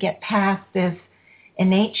could get past this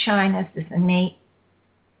innate shyness, this innate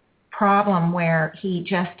problem where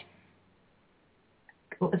it's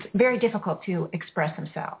very difficult to express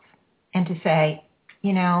himself and to say,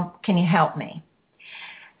 can you help me?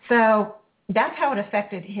 So that's how it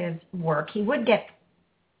affected his work. He would get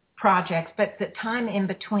projects, but the time in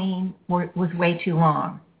between was way too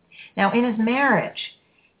long. Now, in his marriage,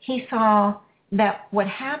 he saw that what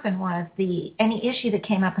happened was any issue that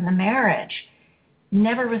came up in the marriage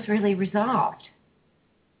never was really resolved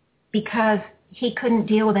because he couldn't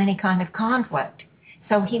deal with any kind of conflict.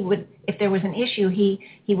 So he would, if there was an issue, he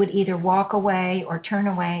would either walk away or turn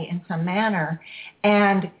away in some manner,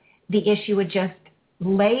 and the issue would just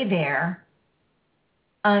lay there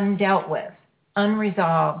undealt with.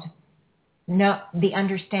 unresolved, no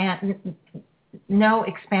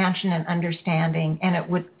expansion and understanding, and it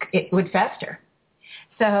would fester.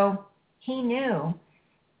 So he knew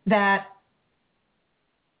that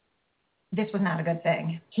this was not a good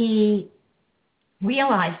thing. He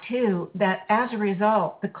realized, too, that as a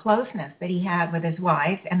result, the closeness that he had with his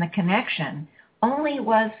wife and the connection only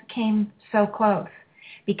came so close,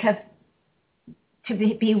 because to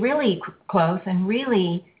be really close and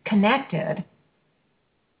really connected,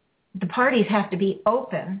 the parties have to be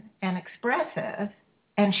open and expressive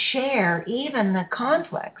and share even the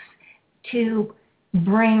conflicts to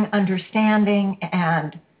bring understanding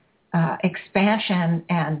and expansion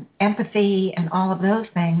and empathy and all of those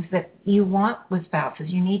things that you want with spouses.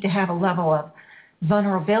 You need to have a level of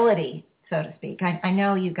vulnerability, so to speak. I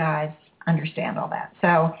know you guys understand all that.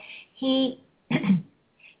 So he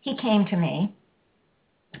came to me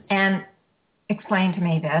and explained to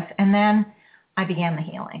me this, and then I began the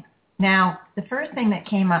healing. Now, the first thing that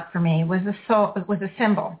came up for me was a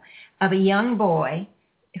symbol of a young boy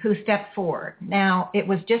who stepped forward. Now, it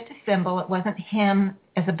was just a symbol. It wasn't him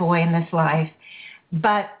as a boy in this life,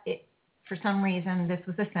 but for some reason, this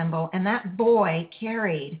was a symbol, and that boy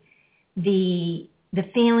carried the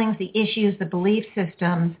feelings, the issues, the belief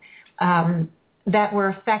systems that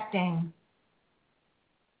were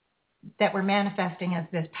manifesting as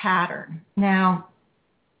this pattern. Now,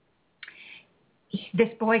 this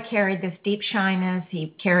boy carried this deep shyness.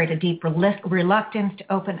 He carried a deep reluctance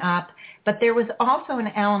to open up, but there was also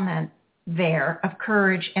an element there of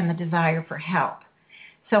courage and the desire for help.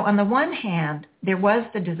 So on the one hand, there was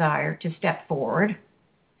the desire to step forward,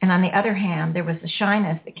 and on the other hand, there was the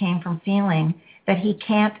shyness that came from feeling that he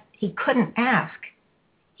couldn't ask,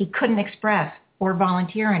 he couldn't express or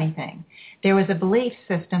volunteer anything. There was a belief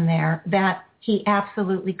system there that he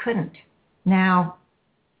absolutely couldn't. Now,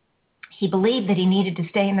 he believed that he needed to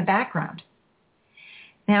stay in the background.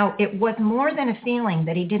 Now, it was more than a feeling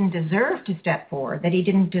that he didn't deserve to step forward, that he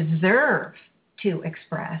didn't deserve to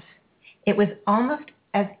express. It was almost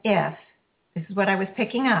as if, this is what I was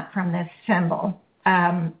picking up from this symbol,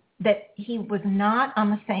 that he was not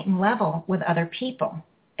on the same level with other people,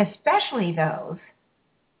 especially those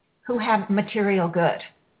who have material good,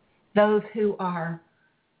 those who are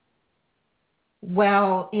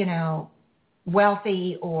wealthy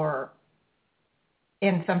or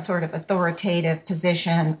in some sort of authoritative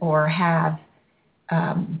position, or have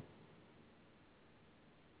have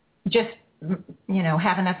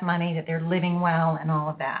enough money that they're living well and all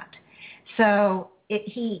of that. So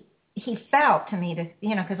he felt to me this,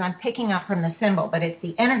 because I'm picking up from the symbol, but it's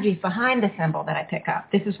the energy behind the symbol that I pick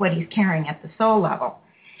up. This is what he's carrying at the soul level.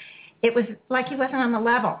 It was like he wasn't on the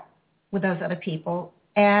level with those other people.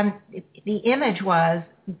 And the image was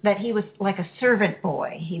that he was like a servant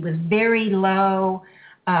boy. He was very low.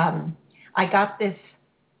 I got this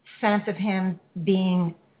sense of him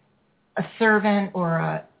being a servant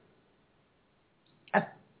or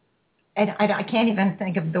I can't even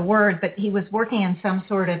think of the word, but he was working in some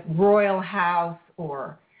sort of royal house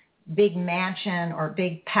or big mansion or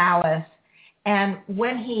big palace. And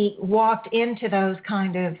when he walked into those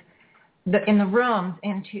kind of, in the rooms,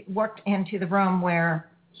 walked into the room where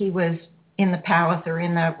he was in the palace or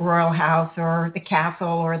in the royal house or the castle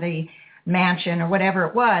or the mansion or whatever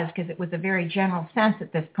it was, because it was a very general sense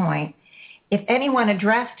at this point, if anyone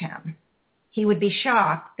addressed him, he would be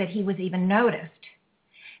shocked that he was even noticed,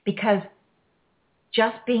 because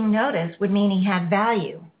just being noticed would mean he had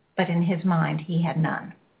value, but in his mind he had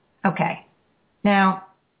none. Okay. Now,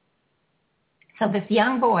 so this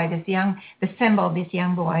young boy, the symbol, this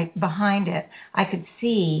young boy, behind it, I could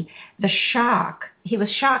see the shock. He was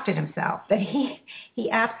shocked at himself that he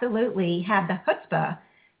absolutely had the chutzpah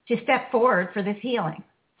to step forward for this healing.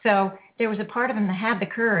 So there was a part of him that had the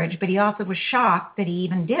courage, but he also was shocked that he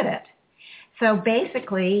even did it. So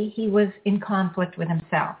basically, he was in conflict with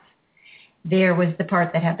himself. There was the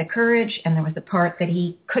part that had the courage, and there was the part that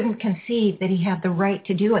he couldn't conceive that he had the right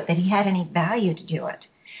to do it, that he had any value to do it.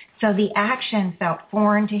 So the action felt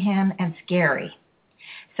foreign to him and scary.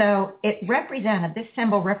 So this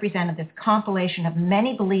symbol represented this compilation of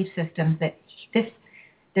many belief systems that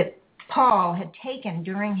Paul had taken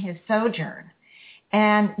during his sojourn.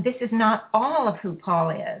 And this is not all of who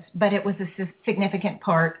Paul is, but it was a significant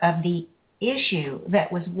part of the issue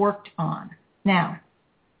that was worked on. Now,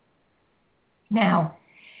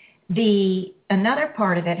 another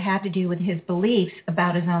part of it had to do with his beliefs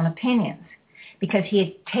about his own opinions, because he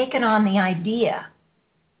had taken on the idea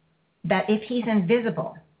that if he's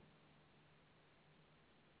invisible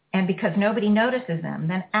and because nobody notices him,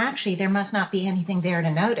 then actually there must not be anything there to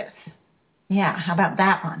notice. Yeah, how about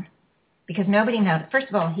that one? because nobody noticed. First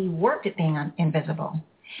of all, he worked at being invisible.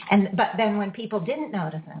 But then when people didn't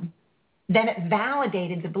notice him, then it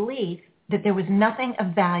validated the belief that there was nothing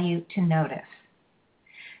of value to notice.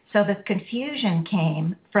 So the confusion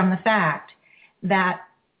came from the fact that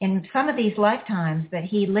in some of these lifetimes that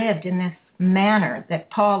he lived in this manner, that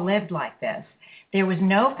Paul lived like this, there was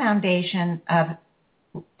no foundation of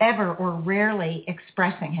ever or rarely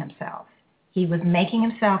expressing himself. He was making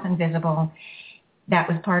himself invisible. That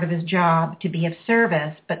was part of his job, to be of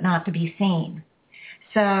service, but not to be seen.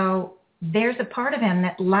 So there's a part of him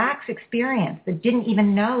that lacks experience, that didn't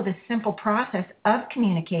even know the simple process of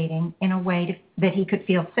communicating in a way that he could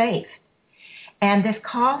feel safe. And this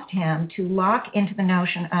caused him to lock into the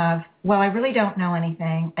notion of, well, I really don't know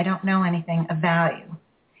anything. I don't know anything of value.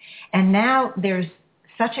 And now there's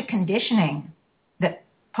such a conditioning that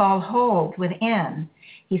Paul holds within.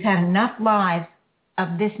 He's had enough lives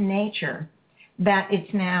of this nature that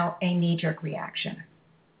it's now a knee-jerk reaction.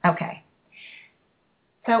 Okay.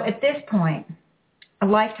 So at this point, a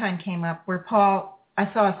lifetime came up where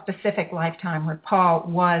I saw a specific lifetime where Paul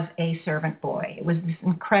was a servant boy. It was this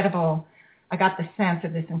incredible, I got the sense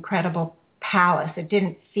of this incredible palace.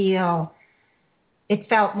 It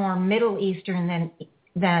felt more Middle Eastern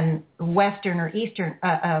than Western or Eastern,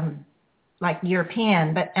 like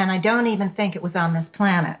European, and I don't even think it was on this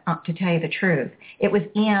planet, to tell you the truth. It was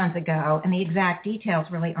eons ago, and the exact details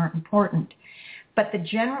really aren't important. But the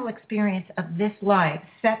general experience of this life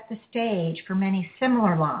set the stage for many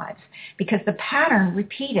similar lives because the pattern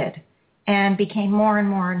repeated and became more and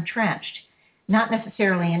more entrenched. Not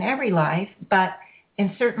necessarily in every life, but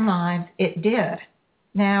in certain lives it did.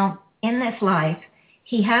 Now, in this life,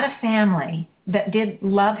 he had a family that did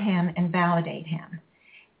love him and validate him.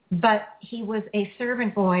 But he was a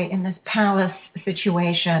servant boy in this palace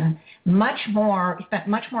situation, he spent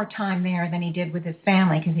much more time there than he did with his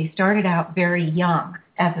family because he started out very young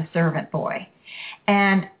as a servant boy.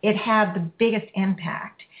 And it had the biggest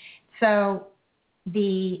impact. So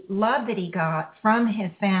the love that he got from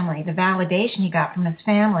his family, the validation he got from his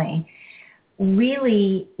family,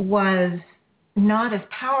 really was not as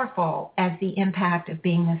powerful as the impact of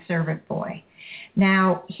being a servant boy.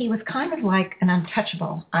 Now, he was kind of like an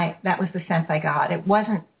untouchable. That was the sense I got. It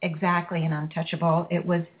wasn't exactly an untouchable. It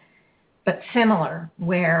was, but similar,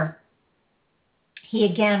 where he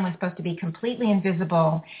again was supposed to be completely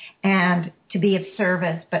invisible and to be of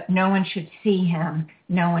service, but no one should see him.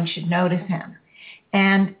 No one should notice him.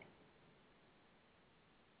 And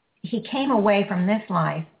he came away from this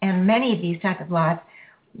life and many of these type of lives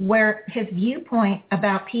where his viewpoint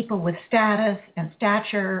about people with status and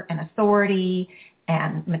stature and authority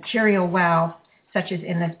and material wealth, such as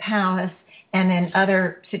in this palace and in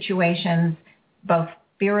other situations, both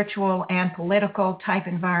spiritual and political type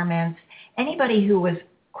environments, anybody who was,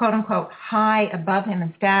 quote unquote, high above him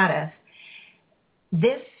in status,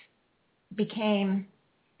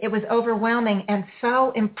 it was overwhelming and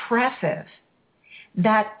so impressive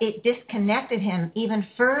that it disconnected him even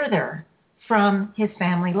further from his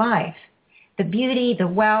family life. The beauty, the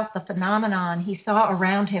wealth, the phenomenon he saw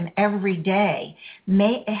around him every day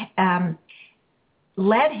led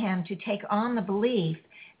him to take on the belief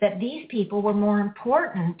that these people were more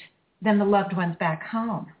important than the loved ones back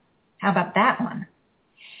home. How about that one?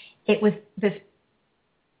 It was this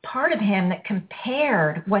part of him that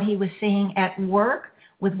compared what he was seeing at work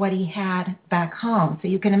with what he had back home. So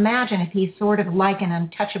you can imagine if he's sort of like an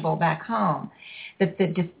untouchable back home, that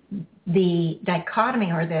the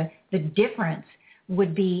dichotomy or the difference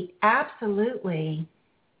would be absolutely,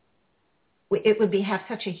 it would have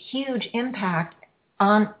such a huge impact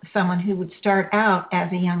on someone who would start out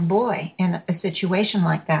as a young boy in a situation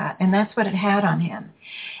like that. And that's what it had on him.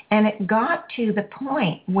 And it got to the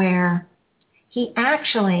point where he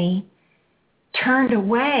actually turned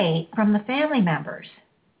away from the family members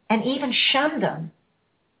and even shunned them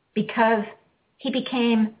because he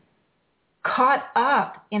became caught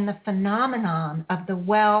up in the phenomenon of the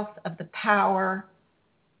wealth, of the power,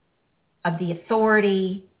 of the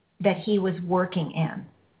authority that he was working in.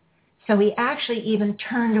 So he actually even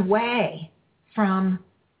turned away from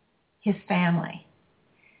his family.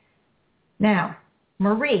 Now,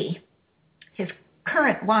 Marie, his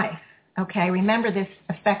current wife, okay, remember this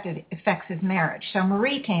affects his marriage. So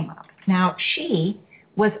Marie came up. Now, she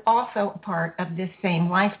was also a part of this same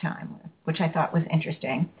lifetime, which I thought was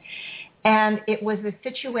interesting. And it was a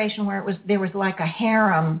situation where there was like a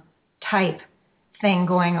harem type thing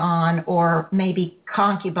going on, or maybe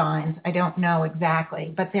concubines, I don't know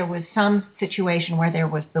exactly, but there was some situation where there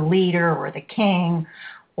was the leader or the king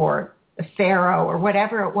or the pharaoh or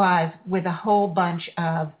whatever it was with a whole bunch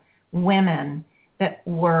of women that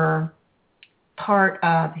were part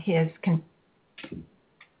of his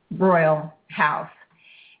royal house.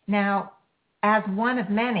 Now, as one of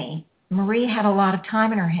many, Marie had a lot of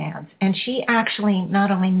time in her hands, and she actually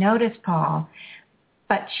not only noticed Paul,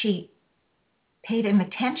 but she paid him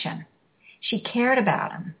attention. She cared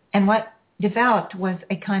about him, and what developed was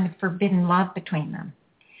a kind of forbidden love between them.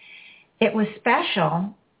 It was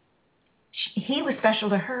special. He was special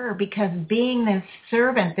to her because being this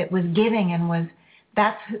servant that was giving and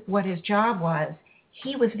that's what his job was,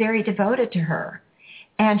 he was very devoted to her.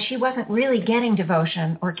 And she wasn't really getting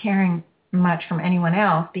devotion or caring much from anyone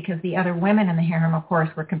else because the other women in the harem, of course,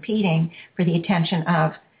 were competing for the attention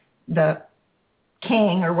of the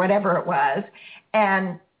king or whatever it was.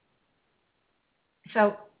 And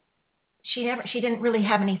so she didn't really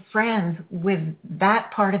have any friends with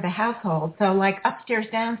that part of the household. So like upstairs,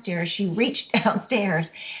 downstairs, she reached downstairs,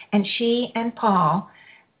 and she and Paul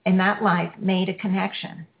in that life made a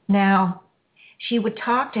connection. Now, she would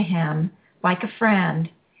talk to him like a friend,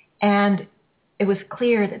 and it was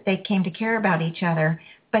clear that they came to care about each other,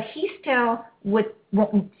 but he still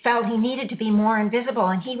felt he needed to be more invisible,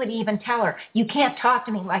 and he would even tell her, you can't talk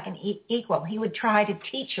to me like an equal. He would try to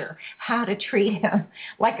teach her how to treat him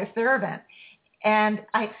like a servant. And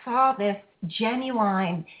I saw this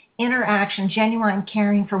genuine interaction, genuine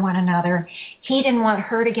caring for one another. He didn't want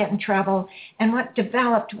her to get in trouble, and what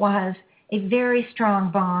developed was a very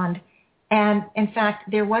strong bond. And in fact,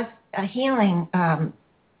 there was a healing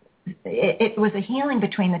it was a healing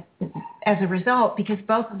between as a result, because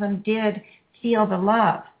both of them did feel the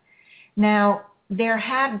love. Now, there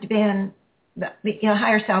had been, the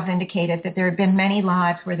higher self indicated that there had been many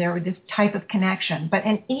lives where there was this type of connection. But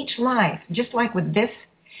in each life, just like with this,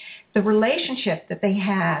 the relationship that they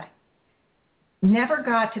had never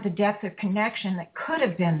got to the depth of connection that could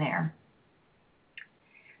have been there.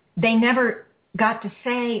 They never got to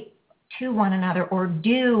say to one another or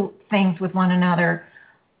do things with one another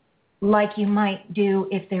like you might do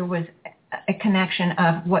if there was a connection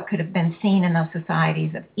of what could have been seen in those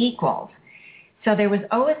societies of equals. So there was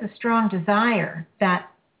always a strong desire that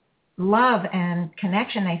love and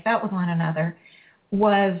connection they felt with one another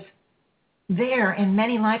was there in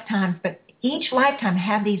many lifetimes, but each lifetime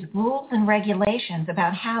had these rules and regulations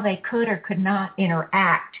about how they could or could not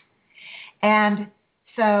interact. And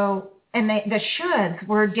so, the shoulds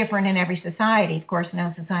were different in every society. Of course,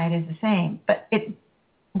 no society is the same. But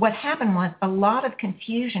what happened was a lot of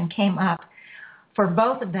confusion came up for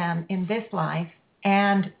both of them in this life,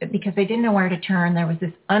 and because they didn't know where to turn, there was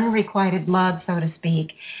this unrequited love, so to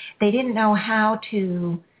speak. They didn't know how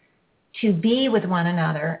to be with one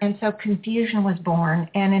another, and so confusion was born.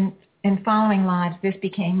 And in following lives, this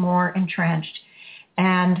became more entrenched.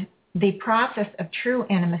 And the process of true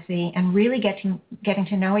intimacy and really getting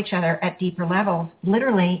to know each other at deeper levels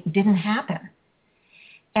literally didn't happen.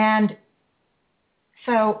 And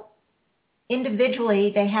so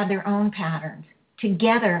individually, they had their own patterns.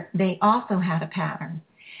 Together, they also had a pattern,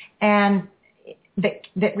 and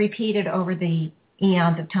that repeated over the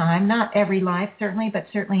eons of time. Not every life, certainly, but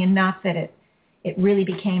certainly enough that it really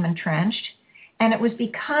became entrenched. And it was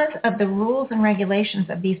because of the rules and regulations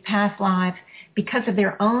of these past lives, because of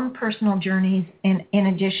their own personal journeys in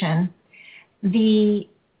addition,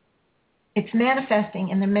 it's manifesting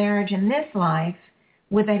in the marriage in this life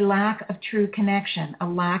with a lack of true connection, a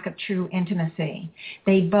lack of true intimacy.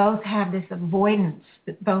 They both have this avoidance,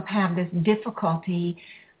 both have this difficulty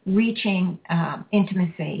reaching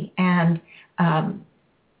intimacy, and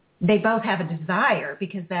they both have a desire,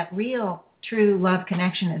 because that real true love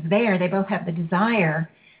connection is there. They both have the desire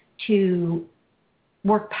to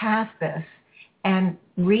work past this and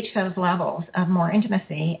reach those levels of more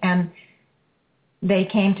intimacy. And they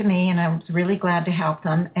came to me, and I was really glad to help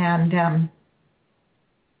them. And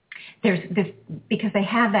there's this, because they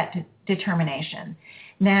have that determination.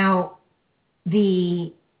 Now,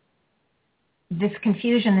 this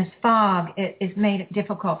confusion, this fog, is made it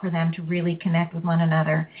difficult for them to really connect with one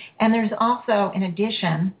another. And there's also, in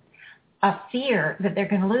addition, a fear that they're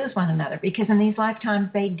going to lose one another, because in these lifetimes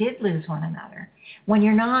they did lose one another. When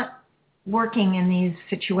you're not working in these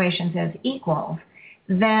situations as equals,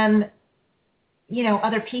 then,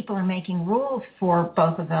 other people are making rules for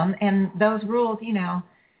both of them, and those rules,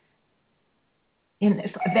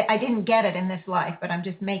 I didn't get it in this life, but I'm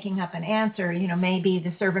just making up an answer. Maybe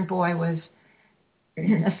the servant boy was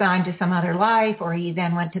assigned to some other life, or he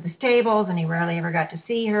then went to the stables and he rarely ever got to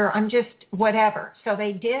see her. I'm just whatever. So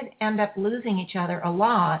they did end up losing each other a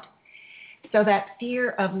lot. So that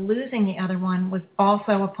fear of losing the other one was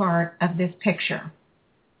also a part of this picture.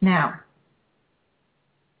 Now,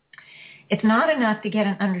 it's not enough to get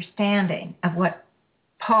an understanding of what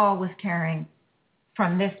Paul was carrying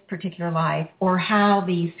from this particular life, or how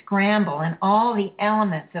the scramble and all the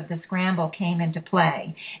elements of the scramble came into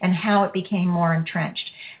play, and how it became more entrenched,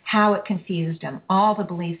 how it confused him, all the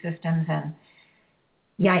belief systems, and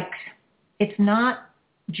yikes. It's not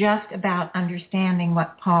just about understanding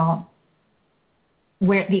where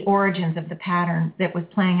the origins of the pattern that was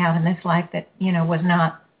playing out in this life that, was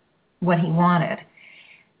not what he wanted.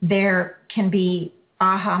 There can be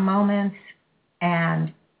aha moments,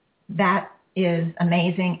 and that is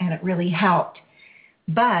amazing, and it really helped.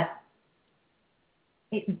 But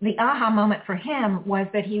the aha moment for him was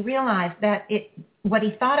that he realized that what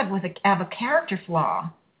he thought of was a character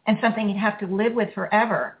flaw and something he'd have to live with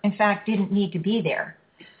forever, in fact, didn't need to be there.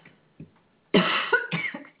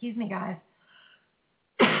 Excuse me, guys.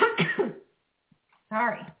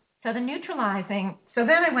 Sorry. So then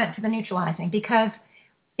I went to the neutralizing, because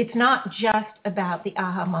it's not just about the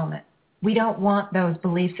aha moment. We don't want those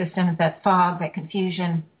belief systems, that fog, that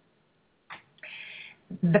confusion,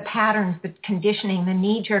 the patterns, the conditioning, the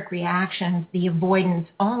knee-jerk reactions, the avoidance,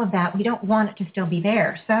 all of that. We don't want it to still be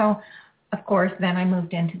there. So, of course, then I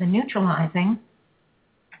moved into the neutralizing.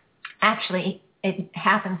 Actually, it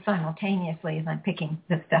happened simultaneously as I'm picking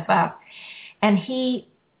this stuff up. And he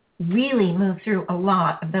really moved through a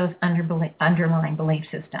lot of those underlying belief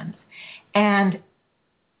systems. And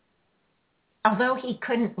although he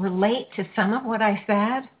couldn't relate to some of what I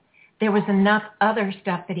said, there was enough other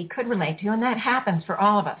stuff that he could relate to, and that happens for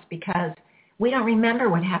all of us because we don't remember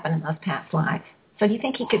what happened in those past lives. So do you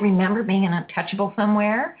think he could remember being an untouchable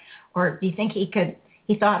somewhere? Or do you think he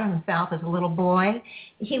thought of himself as a little boy?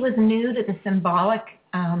 He was new to the symbolic,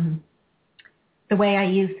 the way I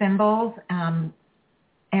use symbols,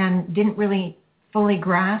 and didn't really fully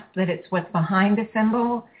grasp that it's what's behind the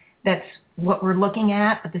symbol that's what we're looking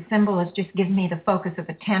at, but the symbol is just giving me the focus of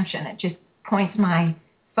attention. It just points my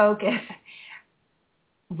focus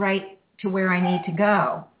right to where I need to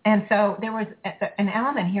go. And so there was an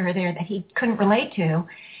element here or there that he couldn't relate to,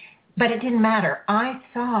 but it didn't matter. I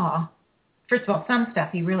saw, first of all, some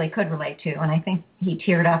stuff he really could relate to, and I think he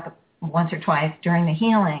teared up once or twice during the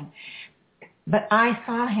healing. But I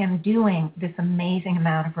saw him doing this amazing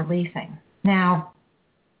amount of releasing. Now,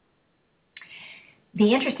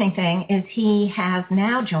 the interesting thing is he has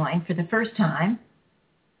now joined for the first time,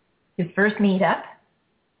 his first meetup,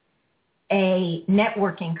 a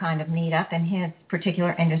networking kind of meetup in his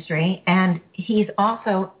particular industry, and he's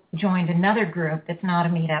also joined another group that's not a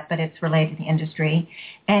meetup, but it's related to the industry,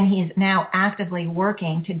 and he's now actively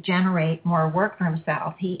working to generate more work for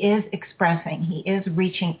himself. He is expressing. He is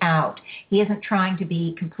reaching out. He isn't trying to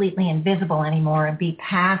be completely invisible anymore and be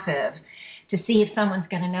passive to see if someone's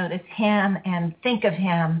going to notice him and think of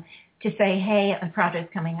him to say, hey, a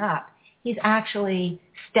project's coming up. He's actually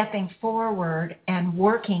stepping forward and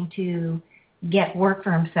working to get work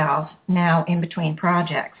for himself now in between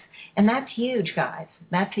projects. And that's huge, guys.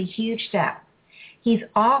 That's a huge step. He's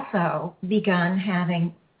also begun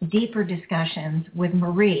having deeper discussions with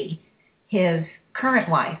Marie, his current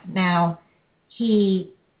wife. Now,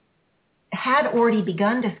 he had already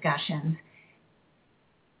begun discussions,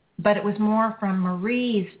 but it was more from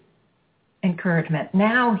Marie's encouragement.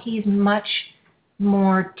 Now he's much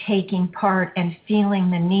more taking part and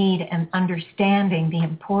feeling the need and understanding the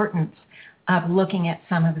importance of looking at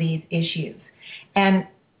some of these issues. And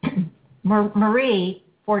Marie,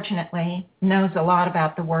 fortunately, knows a lot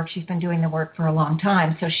about the work. She's been doing the work for a long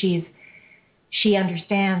time, so she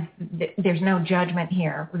understands that there's no judgment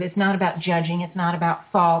here. It's not about judging, it's not about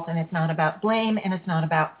fault, and it's not about blame, and it's not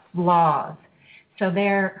about flaws. So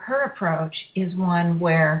her approach is one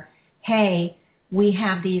where, hey, we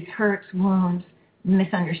have these hurts, wounds,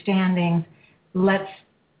 misunderstandings. Let's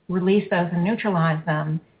release those and neutralize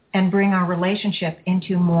them and bring our relationship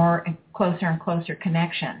into more closer and closer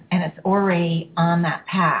connection. And it's already on that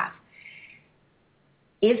path.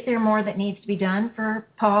 Is there more that needs to be done for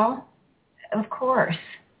Paul? Of course.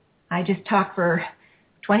 I just talked for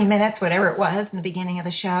 20 minutes, whatever it was, in the beginning of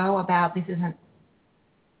the show about this isn't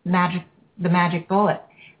the magic bullet.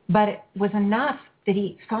 But it was enough that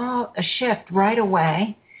he saw a shift right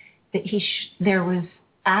away, that there was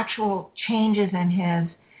actual changes in his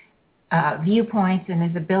viewpoints and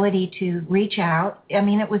his ability to reach out. I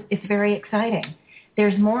mean, it's very exciting.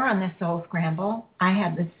 There's more on this soul scramble. I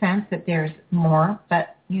had the sense that there's more,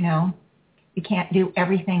 but, you can't do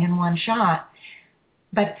everything in one shot.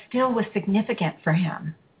 But it still was significant for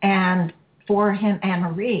him and for him and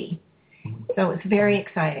Marie. So it's very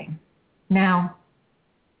exciting. Now,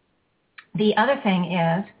 the other thing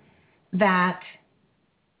is that,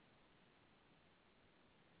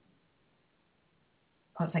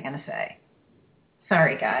 what was I going to say?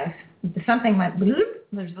 Sorry, guys. something went bloop.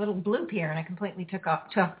 There's a little bloop here, and it completely took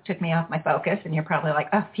me off my focus. And you're probably like,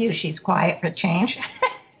 oh, phew, she's quiet for a change.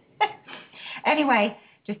 Anyway,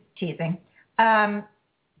 just teasing. The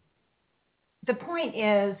point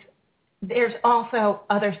is, there's also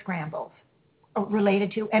other scrambles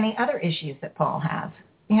related to any other issues that Paul has.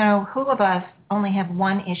 You know, who of us only have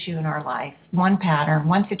one issue in our life, one pattern,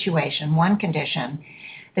 one situation, one condition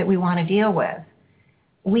that we want to deal with?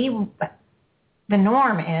 The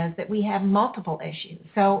norm is that we have multiple issues.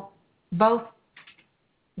 So both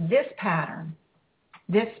this pattern,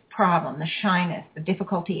 this problem, the shyness, the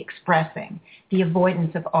difficulty expressing, the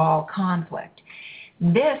avoidance of all conflict,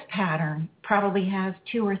 this pattern probably has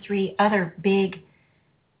 2 or 3 other big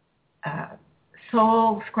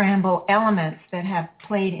soul scramble elements that have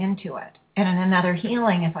played into it. And in another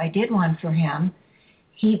healing, if I did one for him,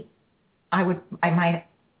 I might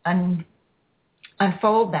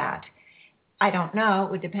unfold that. I don't know.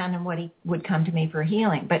 It would depend on what he would come to me for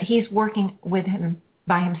healing. But he's working with him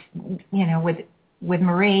with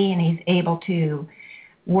Marie, and he's able to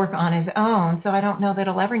work on his own. So I don't know that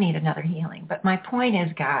he'll ever need another healing. But my point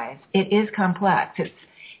is, guys, it is complex.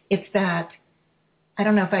 It's that, I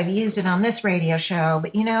don't know if I've used it on this radio show,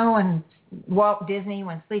 but you know, when Walt Disney,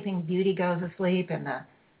 when Sleeping Beauty goes asleep and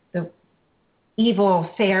the evil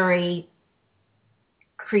fairy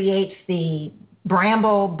creates the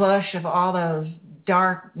bramble bush of all those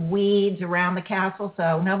dark weeds around the castle,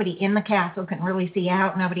 so nobody in the castle can really see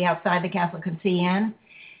out, nobody outside the castle can see in.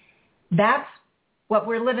 That's what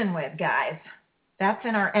we're living with, guys. That's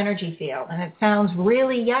in our energy field, and it sounds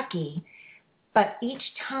really yucky, but each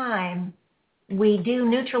time we do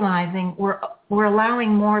neutralizing, we're allowing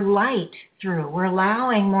more light through. We're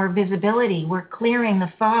allowing more visibility. We're clearing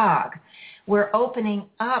the fog. We're opening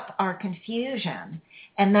up our confusion.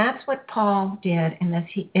 And that's what Paul did in this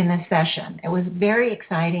session. It was very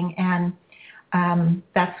exciting, and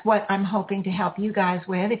that's what I'm hoping to help you guys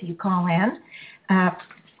with if you call in.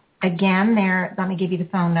 Again, let me give you the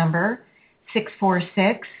phone number,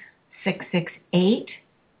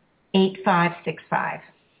 646-668-8565.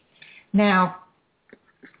 Now,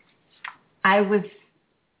 I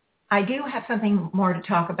do have something more to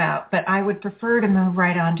talk about, but I would prefer to move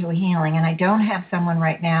right on to a healing, and I don't have someone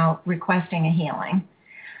right now requesting a healing.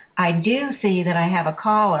 I do see that I have a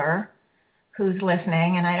caller who's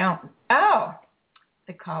listening, and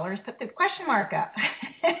the caller's put the question mark up.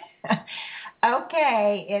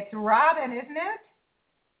 Okay, it's Robin, isn't it?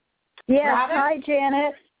 Yes, Robin? Hi,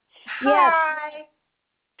 Janet. Hi. Yes.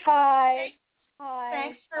 Hi.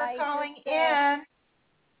 Thanks for calling in.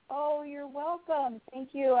 Oh, you're welcome.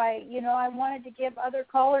 Thank you. I wanted to give other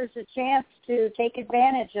callers a chance to take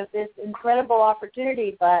advantage of this incredible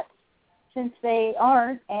opportunity, but since they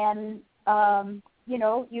aren't, and,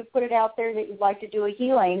 you put it out there that you'd like to do a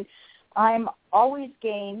healing, I'm always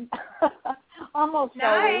game. Almost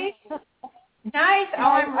nice. always. Nice. Oh,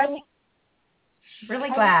 I'm really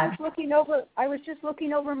glad. I was just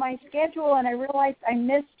looking over my schedule, and I realized I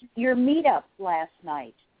missed your meetup last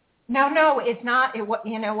night. No, it's not.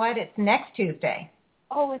 You know what? It's next Tuesday.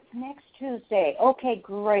 Oh, it's next Tuesday. Okay,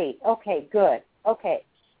 great. Okay, good. Okay.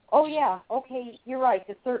 Oh, yeah. Okay, you're right.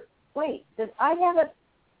 Wait, I have it?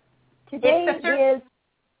 Today is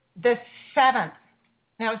the 7th.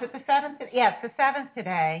 Now, is it the 7th? Yeah, it's the 7th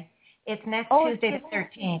today. It's next Tuesday, the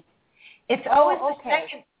 13th. It's always the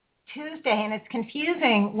second Tuesday, and it's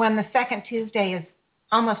confusing when the second Tuesday is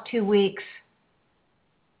almost 2 weeks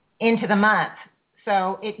into the month.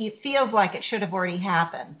 So it feels like it should have already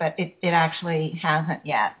happened, but it actually hasn't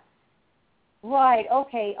yet. Right.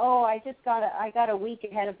 Okay. Oh, I got a week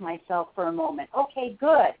ahead of myself for a moment. Okay.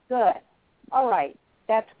 Good. All right.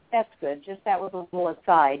 That's good. Just that was a little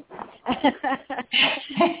aside.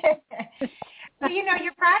 Well,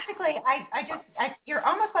 you're practically. You're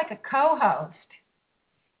almost like a co-host,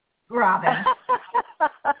 Robin.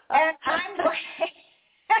 And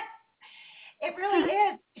it really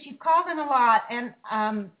is. You've called in a lot, and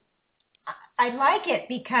I like it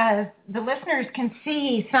because the listeners can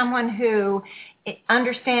see someone who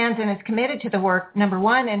understands and is committed to the work, number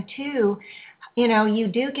one, and two, you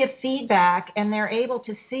do give feedback, and they're able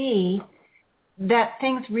to see that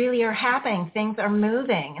things really are happening, things are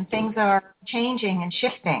moving, and things are changing and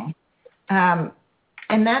shifting. And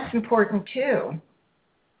that's important, too.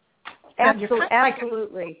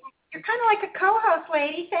 Absolutely. You're kind of like a co-host,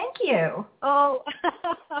 lady. Thank you. Oh,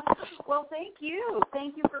 well, thank you.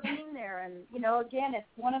 Thank you for being there. And, again, it's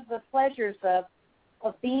one of the pleasures of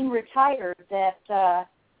being retired that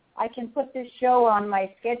I can put this show on my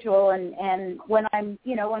schedule. And when I'm,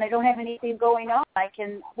 when I don't have anything going on, I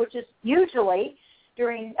can, which is usually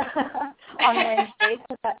during on Wednesdays,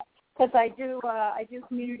 I do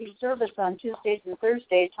community service on Tuesdays and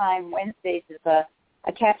Thursdays. Wednesdays is a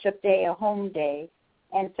catch-up day, a home day,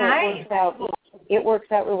 and so nice. it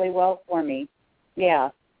works out really well for me. Yeah,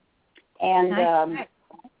 and nice.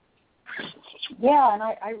 yeah, and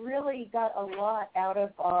I really got a lot out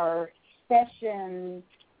of our session.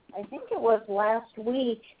 I think it was last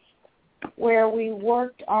week where we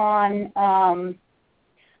worked on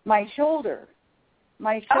my shoulder.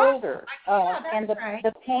 And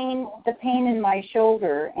the pain in my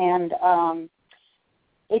shoulder, and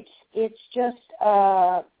it's just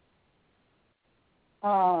I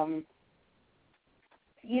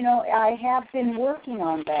have been working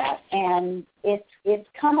on that, and it's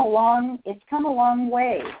come a long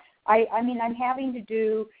way. I mean, I'm having to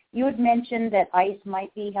do. You had mentioned that ice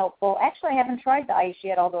might be helpful. Actually, I haven't tried the ice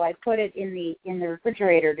yet, although I put it in the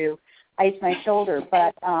refrigerator to ice my shoulder.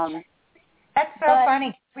 But that's so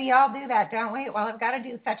funny. We all do that, don't we? Well, I've got to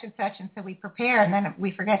do such and such, and so we prepare, and then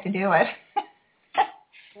we forget to do it.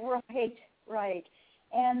 Right.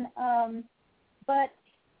 And but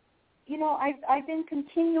I've been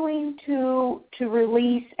continuing to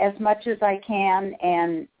release as much as I can,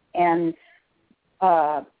 and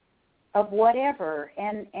of whatever,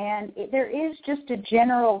 and there is just a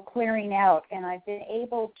general clearing out, and I've been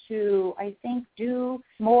able to, I think, do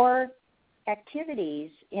more activities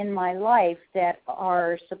in my life that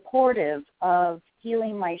are supportive of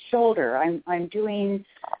healing my shoulder. I'm doing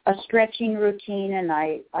a stretching routine, and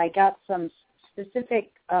I got some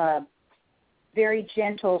specific very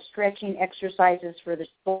gentle stretching exercises for the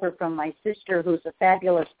shoulder from my sister, who's a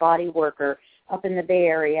fabulous body worker up in the Bay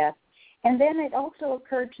Area. And then it also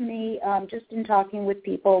occurred to me, just in talking with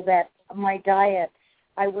people, that my diet,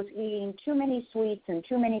 I was eating too many sweets and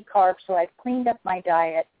too many carbs, so I've cleaned up my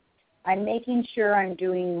diet. I'm making sure I'm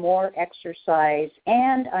doing more exercise,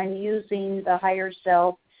 and I'm using the higher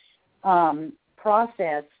self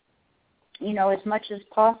process, as much as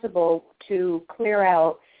possible to clear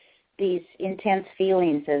out these intense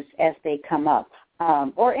feelings as they come up,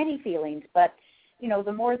 or any feelings. But,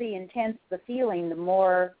 the more the intense the feeling, the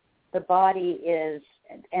more the body is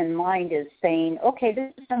and mind is saying, okay,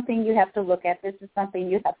 this is something you have to look at. This is something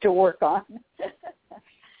you have to work on.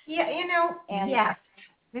 Yeah, yes.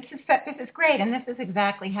 This is great, and this is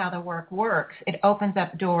exactly how the work works. It opens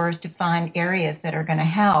up doors to find areas that are going to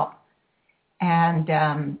help. And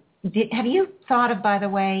have you thought of, by the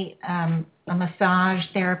way, a massage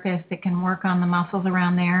therapist that can work on the muscles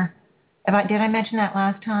around there? Did I mention that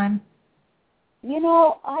last time?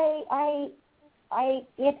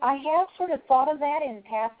 I have sort of thought of that in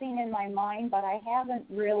passing in my mind, but I haven't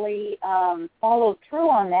really followed through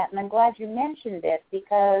on that, and I'm glad you mentioned it,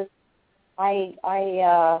 because I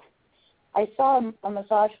saw a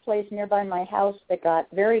massage place nearby my house that got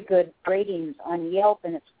very good ratings on Yelp,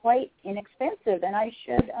 and it's quite inexpensive, and I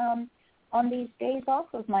should, on these days off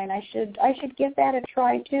of mine, I should give that a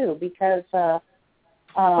try too, because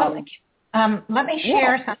let me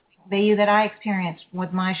share something with you that I experienced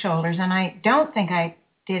with my shoulders, and I don't think I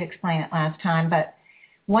did explain it last time, but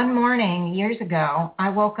one morning years ago, I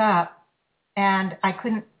woke up and I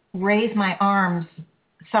couldn't raise my arms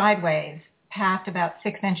sideways past about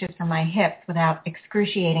 6 inches from my hips without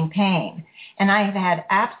excruciating pain. And I had had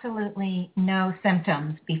absolutely no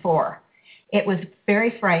symptoms before. It was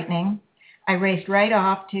very frightening. I raced right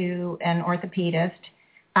off to an orthopedist.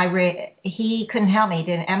 He couldn't help me. He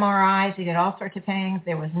did MRIs. He did all sorts of things.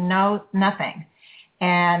 There was nothing.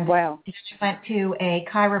 And wow. He went to a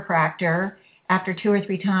chiropractor. After 2 or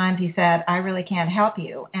 3 times, he said, I really can't help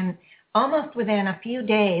you. And almost within a few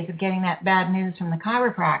days of getting that bad news from the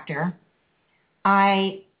chiropractor,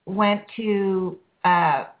 I went to,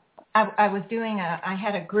 I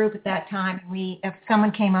had a group at that time.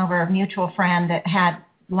 Someone came over, a mutual friend that had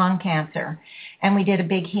lung cancer, and we did a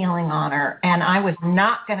big healing on her. And I was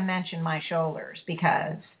not going to mention my shoulders,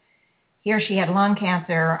 because here she had lung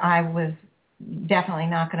cancer. I was definitely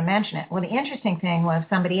not going to mention it. Well, the interesting thing was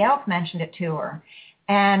somebody else mentioned it to her.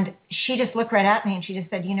 And she just looked right at me and she just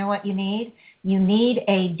said, you know what you need? You need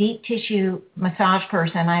a deep tissue massage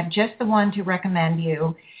person. I have just the one to recommend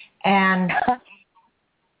you. And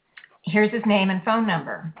here's his name and phone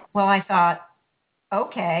number. Well, I thought,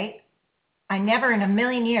 okay. I never in a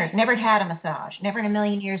million years, never had a massage, never in a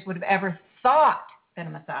million years would have ever thought that a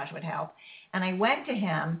massage would help. And I went to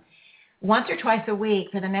him once or twice a week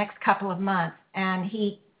for the next couple of months, and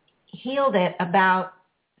he healed it about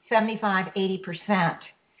 75-80%.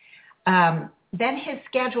 Then his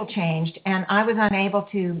schedule changed, and I was unable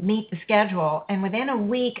to meet the schedule. And within a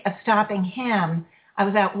week of stopping him, I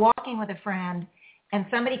was out walking with a friend, and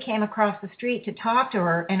somebody came across the street to talk to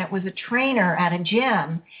her, and it was a trainer at a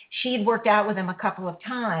gym. She'd worked out with him a couple of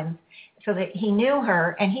times so that he knew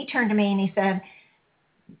her, and he turned to me and he said,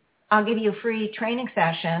 I'll give you a free training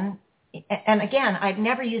session. And again, I'd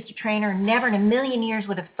never used a trainer, never in a million years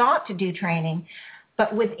would have thought to do training.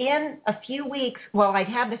 But within a few weeks, while I'd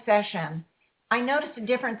had the session, I noticed a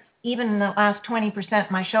difference even in the last 20%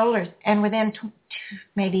 of my shoulders. And within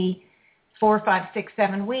maybe 4, 5, 6,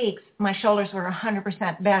 7 weeks, my shoulders were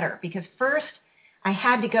 100% better. Because first, I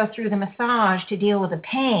had to go through the massage to deal with the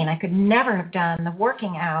pain. I could never have done the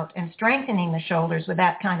working out and strengthening the shoulders with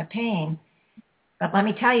that kind of pain. But let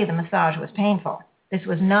me tell you, the massage was painful. This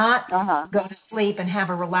was not go to sleep and have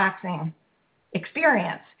a relaxing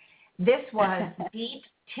experience. This was deep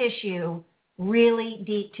tissue, really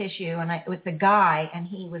deep tissue. And it was a guy, and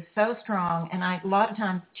he was so strong. And a lot of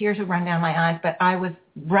times tears would run down my eyes, but I was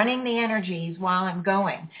running the energies while I'm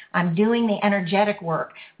going. I'm doing the energetic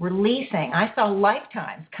work, releasing. I saw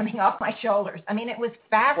lifetimes coming off my shoulders. I mean, it was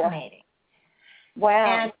fascinating. Wow.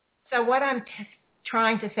 And so what I'm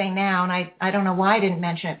trying to say now, and I don't know why I didn't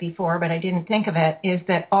mention it before, but I didn't think of it, is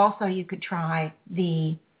that also you could try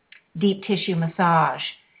the deep tissue massage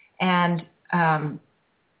and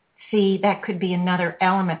see that could be another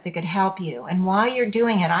element that could help you. And while you're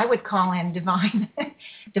doing it, I would call in divine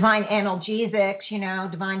analgesics,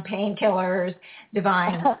 divine painkillers,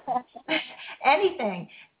 divine anything,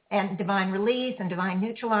 and divine release and divine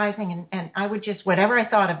neutralizing. And I would just, whatever I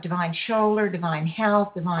thought of, divine shoulder, divine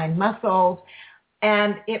health, divine muscles.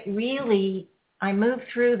 And it really, I moved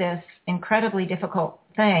through this incredibly difficult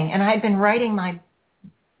thing. And I had been writing my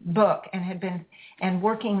book and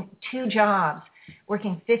working 2 jobs,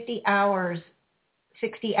 working 50 hours,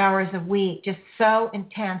 60 hours a week, just so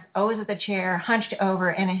intense, always at the chair, hunched over.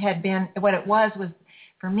 And it had been, what it was,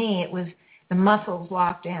 for me, it was the muscles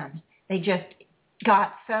locked in. They just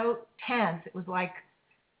got so tense. It was like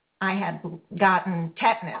I had gotten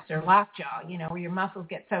tetanus or lockjaw, where your muscles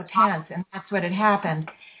get so tense, and that's what had happened.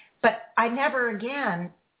 But I never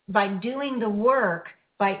again, by doing the work,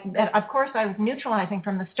 of course I was neutralizing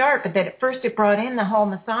from the start, but that at first it brought in the whole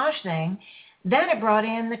massage thing, then it brought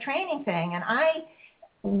in the training thing. And I,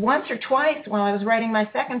 once or twice while I was writing my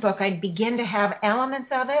second book, I'd begin to have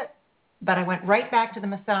elements of it, but I went right back to the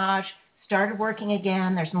massage, started working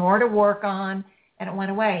again. There's more to work on, and it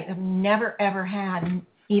went away. I've never, ever had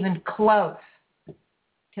even close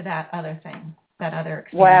to that other thing, that other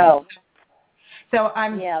experience. Wow. So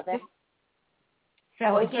I'm. Yeah.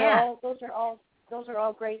 Those are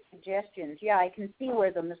all great suggestions. Yeah, I can see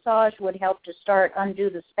where the massage would help to start undo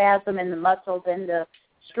the spasm in the muscles, and the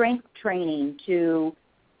strength training to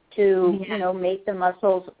make the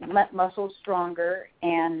muscles stronger,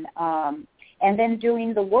 and then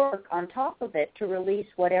doing the work on top of it to release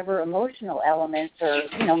whatever emotional elements or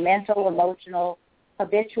mental, emotional,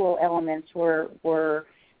 habitual elements were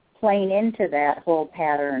playing into that whole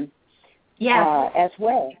pattern. Yes. As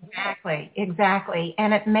well. Exactly.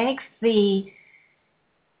 And it makes the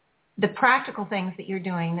practical things that you're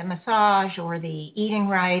doing, the massage or the eating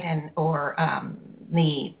right or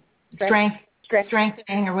the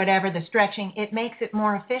strengthening or whatever, the stretching, it makes it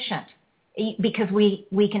more efficient because we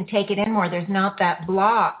can take it in more. There's not that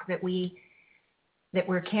block that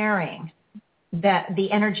we're carrying, that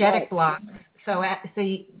the energetic blocks. So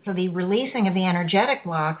the releasing of the energetic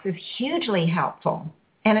blocks is hugely helpful.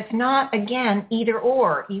 And it's not, again, either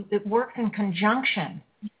or. It works in conjunction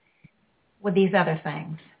with these other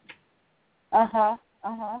things.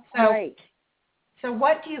 Right. So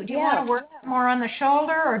what do you want to work more on the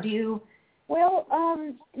shoulder, or do you? Well,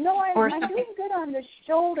 no, I'm doing good on the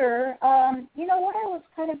shoulder. What I was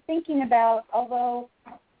kind of thinking about, although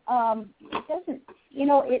it doesn't,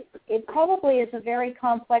 it probably is a very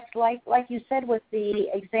complex, like you said with the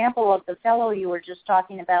example of the fellow you were just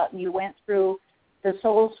talking about, and you went through the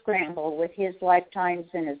soul scramble with his lifetimes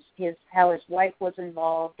and his how his wife was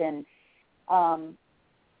involved, and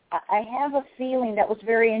I have a feeling that was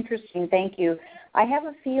very interesting. Thank you. I have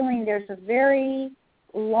a feeling there's a very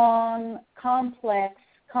long, complex,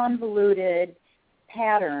 convoluted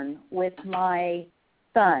pattern with my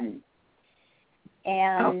son.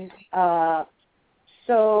 And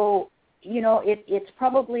so, it's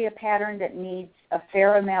probably a pattern that needs a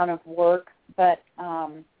fair amount of work, but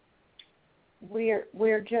I'm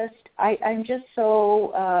just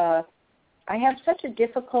so, I have such a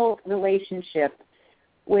difficult relationship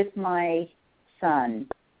with my son.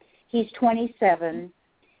 He's 27,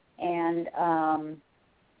 and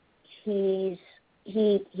he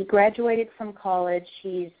graduated from college.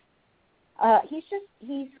 He's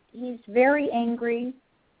very angry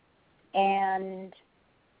and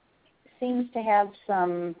seems to have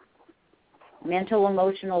some mental,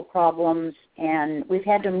 emotional problems, and we've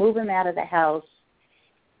had to move him out of the house,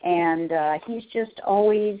 and he's just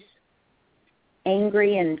always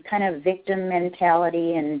angry and kind of victim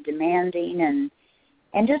mentality and demanding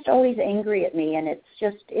and just always angry at me, and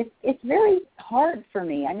it's very hard for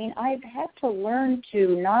me. I mean, I've had to learn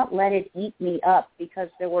to not let it eat me up, because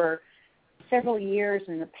there were several years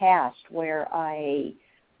in the past where I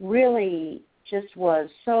really just was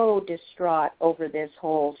so distraught over this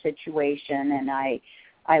whole situation, and I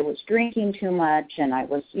was drinking too much, and I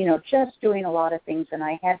was, just doing a lot of things, and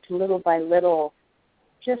I had to little by little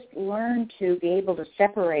just learn to be able to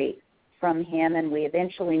separate from him, and we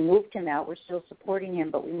eventually moved him out. We're still supporting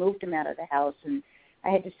him, but we moved him out of the house, and I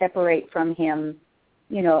had to separate from him,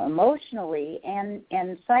 emotionally and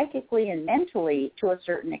psychically and mentally to a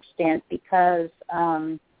certain extent, because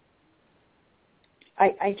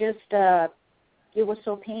I just, it was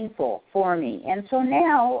so painful for me. And so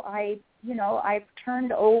now I've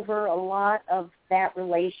turned over a lot of that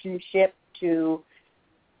relationship to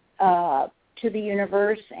the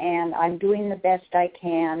universe, and I'm doing the best I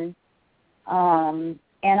can. And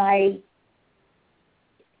I,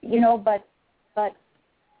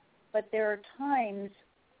 but there are times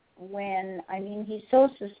when, he's so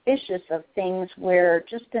suspicious of things where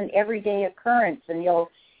just an everyday occurrence, and he'll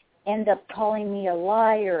end up calling me a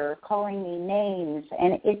liar, calling me names,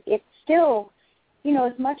 and it's still,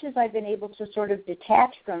 as much as I've been able to sort of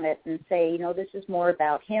detach from it and say, this is more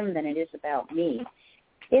about him than it is about me,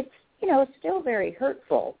 it's, still very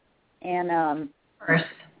hurtful. And I'm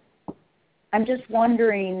just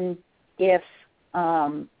wondering if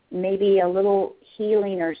maybe a little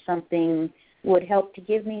healing or something would help to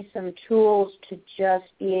give me some tools to just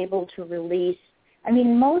be able to release.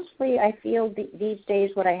 Mostly I feel these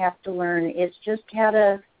days what I have to learn is just how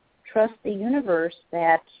to trust the universe,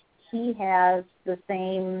 that he has the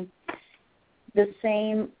same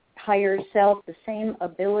higher self, the same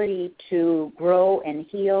ability to grow and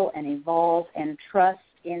heal and evolve, and trust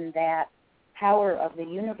in that power of the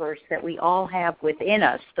universe that we all have within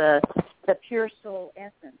us, the pure soul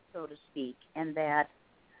essence, so to speak, and that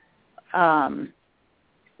I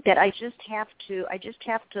just have to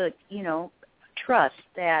trust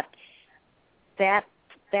that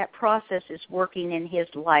process is working in his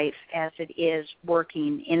life as it is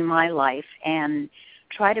working in my life, and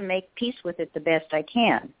try to make peace with it the best I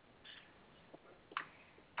can.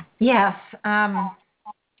 Yes.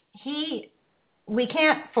 We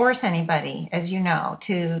can't force anybody, as you know,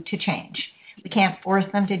 to change. We can't force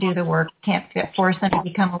them to do the work. We can't force them to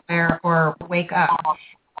become aware or wake up.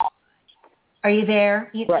 Are you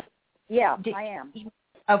there? Right. Yeah, I am.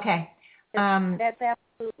 Okay. That's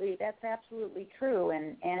absolutely true.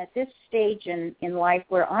 And at this stage in life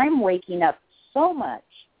where I'm waking up so much,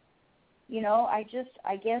 I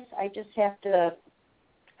guess I just have to,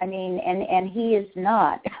 and he is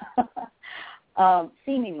not,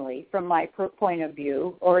 seemingly from my point of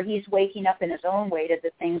view, or he's waking up in his own way to the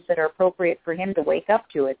things that are appropriate for him to wake up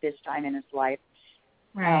to at this time in his life.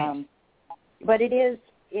 Right. But it is,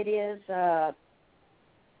 I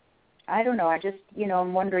don't know. I just,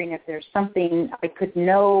 I'm wondering if there's something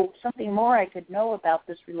more I could know about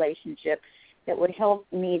this relationship that would help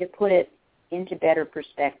me to put it into better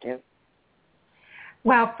perspective.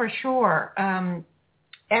 Well, for sure.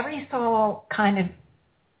 Every soul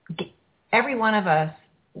every one of us,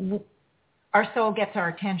 our soul gets our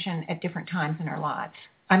attention at different times in our lives.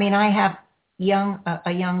 I have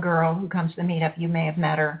a young girl who comes to the meetup. You may have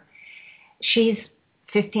met her. She's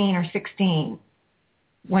 15 or 16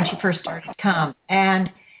 when she first started to come. And,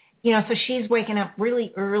 so she's waking up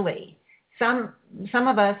really early. Some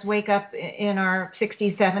of us wake up in our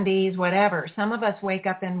 60s, 70s, whatever. Some of us wake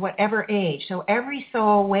up in whatever age. So every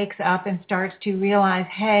soul wakes up and starts to realize,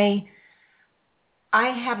 hey, I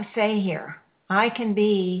have a say here. I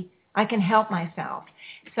can help myself.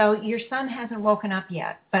 So your son hasn't woken up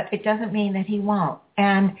yet, but it doesn't mean that he won't.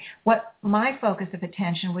 And what my focus of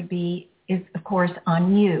attention would be is, of course,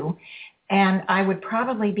 on you. And I would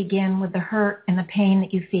probably begin with the hurt and the pain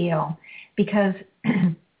that you feel, because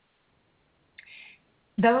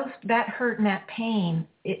that hurt and that pain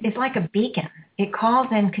is like a beacon. It calls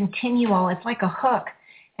in continual, it's like a hook,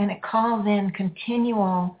 and it calls in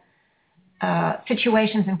continual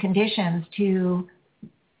situations and conditions to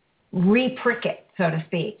re-prick it, so to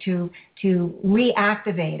speak, to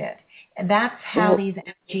reactivate it. And that's how these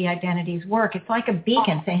energy identities work. It's like a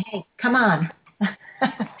beacon saying, hey, come on.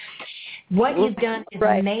 What you've done is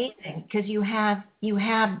amazing, because you have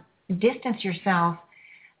distanced yourself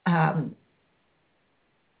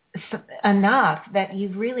enough that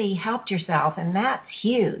you've really helped yourself, and that's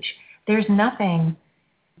huge. There's nothing,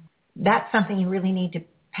 that's something you really need to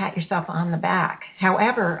pat yourself on the back.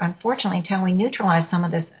 However, unfortunately, until we neutralize some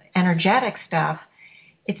of this energetic stuff,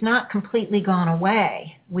 it's not completely gone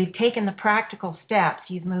away. We've taken the practical steps.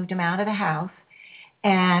 You've moved him out of the house,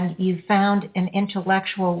 and you've found an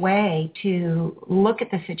intellectual way to look at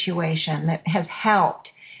the situation that has helped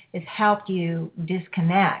you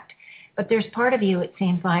disconnect. But there's part of you, it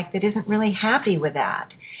seems like, that isn't really happy with that.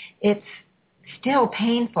 It's still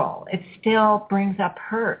painful. It still brings up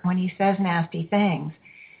hurt when he says nasty things.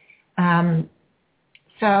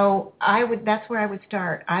 So that's where I would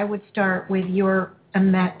start. I would start with your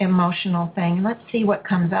emotional thing. Let's see what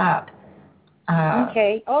comes up.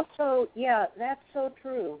 Okay. Also, yeah, that's so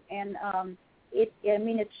true. And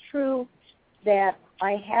it's true that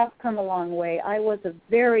I have come a long way. I was a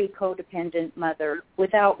very codependent mother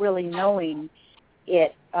without really knowing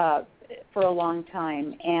it for a long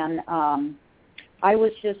time. And I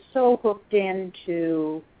was just so hooked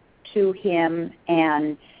into him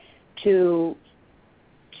and to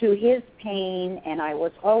his pain, and I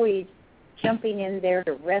was always jumping in there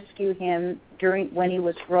to rescue him when he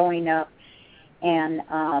was growing up. And,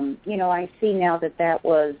 I see now that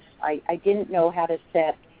was, I didn't know how to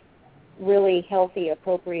set really healthy,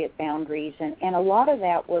 appropriate boundaries. And a lot of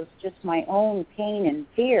that was just my own pain and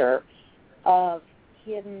fear of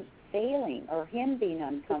him failing or him being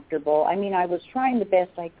uncomfortable. I mean, I was trying the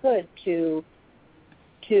best I could to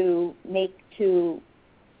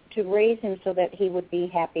raise him so that he would be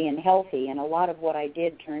happy and healthy. And a lot of what I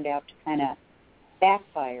did turned out to kind of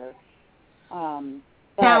backfire. Now,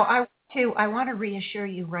 I want to reassure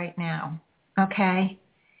you right now, okay?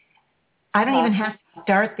 I don't even have to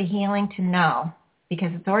start the healing to know,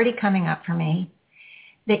 because it's already coming up for me,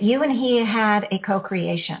 that you and he had a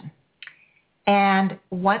co-creation. And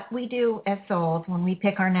what we do as souls when we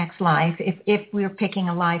pick our next life, if we're picking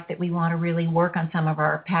a life that we want to really work on some of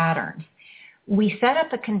our patterns, we set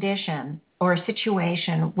up a condition or a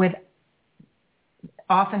situation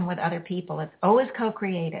often with other people. It's always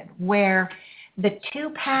co-created, where the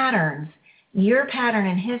two patterns, your pattern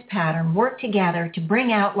and his pattern, work together to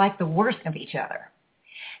bring out like the worst of each other.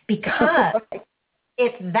 Because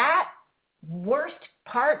it's that worst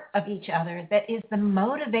part of each other that is the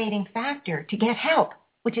motivating factor to get help,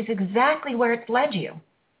 which is exactly where it's led you.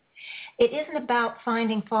 It isn't about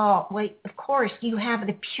finding fault. Well, of course, you have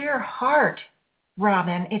the pure heart,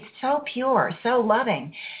 Robin. It's so pure, so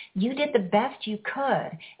loving. You did the best you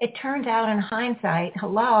could. It turns out in hindsight,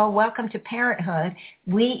 hello, welcome to parenthood.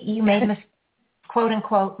 You made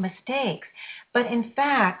quote-unquote mistakes. But in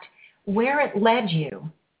fact, where it led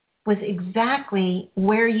you was exactly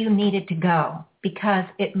where you needed to go, because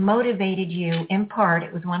it motivated you in part.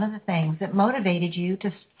 It was one of the things that motivated you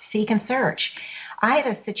to seek and search. I had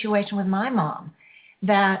a situation with my mom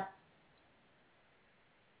that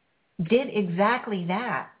did exactly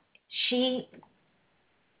that. She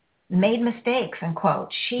made mistakes, unquote.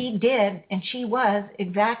 She did, and she was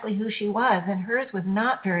exactly who she was, and hers was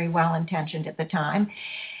not very well-intentioned at the time.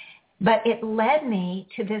 But it led me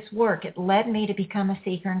to this work. It led me to become a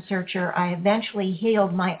seeker and searcher. I eventually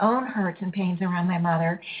healed my own hurts and pains around my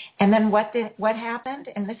mother. And then what happened?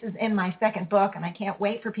 And this is in my second book, and I can't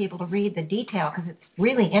wait for people to read the detail because it's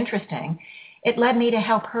really interesting. It led me to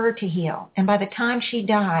help her to heal. And by the time she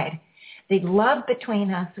died, the love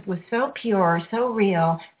between us was so pure, so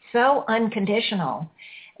real, so unconditional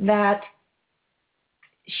that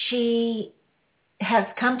she has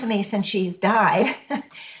come to me since she's died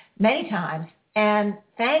many times and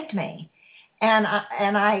thanked me. And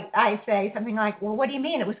I say something like, well, what do you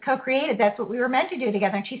mean? It was co-created. That's what we were meant to do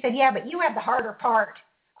together. And she said, yeah, but you had the harder part.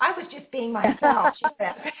 I was just being myself, she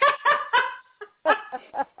said.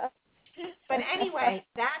 But anyway,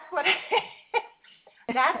 that's what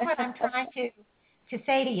I'm trying to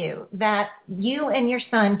say to you, that you and your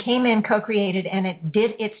son came in co-created and it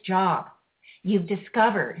did its job. You've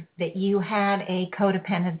discovered that you had a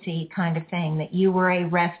codependency kind of thing, that you were a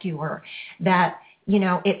rescuer, that,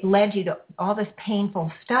 it led you to all this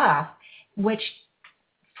painful stuff, which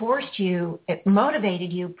forced you, it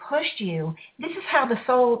motivated you, pushed you. This is how the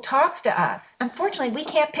soul talks to us. Unfortunately, we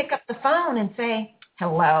can't pick up the phone and say,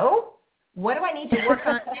 hello, what do I need to work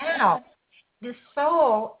on now? The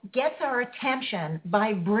soul gets our attention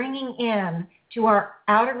by bringing in to our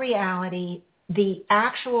outer reality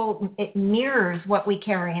it mirrors what we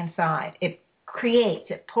carry inside. It creates,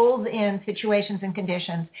 it pulls in situations and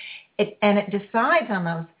conditions, and it decides on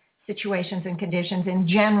those situations and conditions in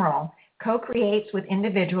general, co-creates with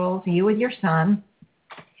individuals, you with your son,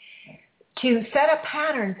 to set up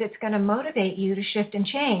patterns that's going to motivate you to shift and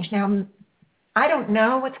change. Now, I don't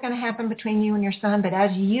know what's going to happen between you and your son, but as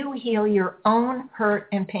you heal your own hurt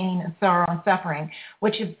and pain and sorrow and suffering,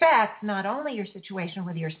 which affects not only your situation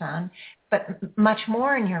with your son, but much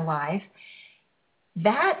more in your life,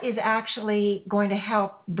 that is actually going to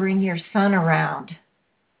help bring your son around,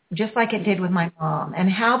 just like it did with my mom. And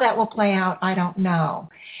how that will play out, I don't know.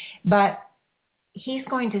 But he's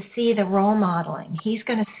going to see the role modeling. He's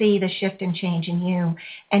going to see the shift and change in you.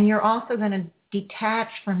 And you're also going to detach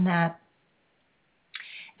from that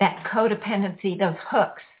codependency, those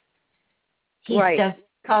hooks. He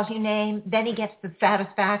calls you name, then he gets the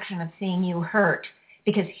satisfaction of seeing you hurt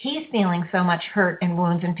because he's feeling so much hurt and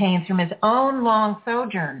wounds and pains from his own long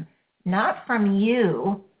sojourn, not from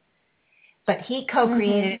you, but he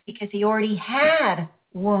co-created it because he already had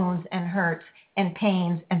wounds and hurts and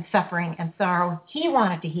pains and suffering and sorrow he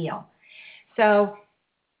wanted to heal. So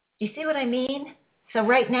do you see what I mean? So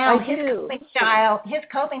right now his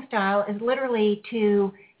coping style is literally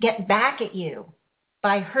to get back at you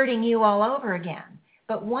by hurting you all over again.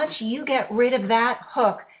 But once you get rid of that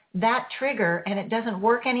hook, that trigger, and it doesn't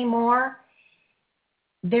work anymore,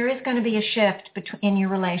 there is going to be a shift in your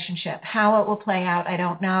relationship. How it will play out, I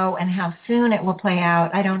don't know, and how soon it will play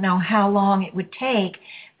out, I don't know how long it would take,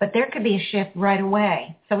 but there could be a shift right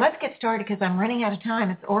away. So let's get started because I'm running out of time.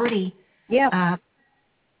 It's already, we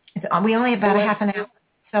only have about a half an hour,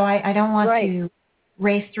 so I don't want to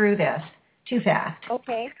race through this too fast.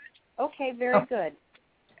 Okay, very good.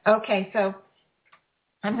 Okay, so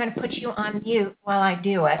I'm going to put you on mute while I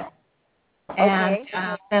do it, and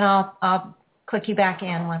then I'll click you back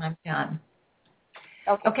in when I'm done.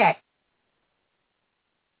 Okay.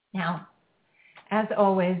 Now, as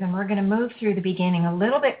always, and we're going to move through the beginning a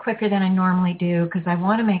little bit quicker than I normally do because I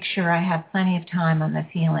want to make sure I have plenty of time on this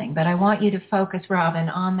healing, but I want you to focus, Robin,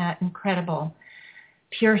 on that incredible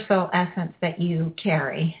pure soul essence that you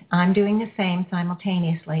carry. I'm doing the same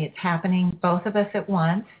simultaneously. It's happening both of us at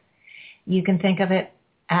once. You can think of it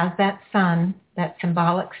as that sun, that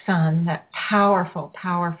symbolic sun, that powerful,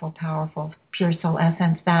 powerful, powerful pure soul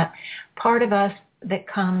essence, that part of us that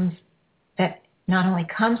not only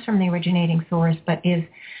comes from the originating source, but is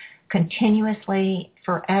continuously,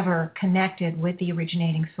 forever connected with the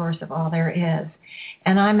originating source of all there is.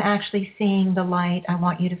 And I'm actually seeing the light I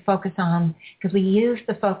want you to focus on, because we use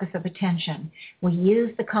the focus of attention. We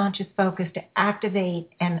use the conscious focus to activate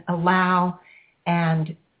and allow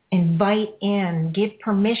and invite in, give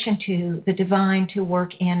permission to the divine to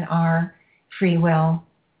work in our free will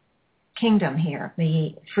kingdom here,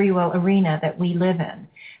 the free will arena that we live in.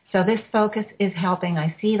 So this focus is helping.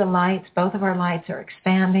 I see the lights. Both of our lights are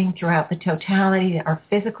expanding throughout the totality of our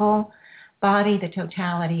physical body, the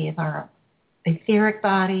totality of our etheric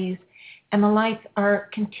bodies, and the lights are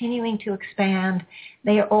continuing to expand.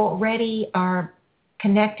 They already are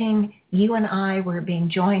connecting. You and I, we're being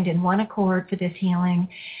joined in one accord for this healing.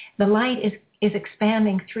 The light is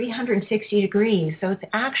expanding 360 degrees. So it's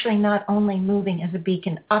actually not only moving as a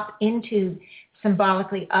beacon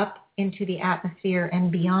symbolically up into the atmosphere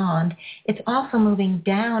and beyond, it's also moving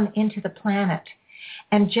down into the planet.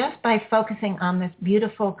 And just by focusing on this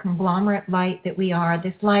beautiful conglomerate light that we are,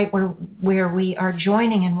 this light where we are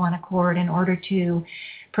joining in one accord in order to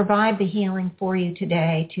provide the healing for you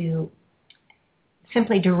today, to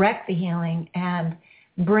simply direct the healing and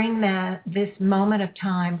bring this moment of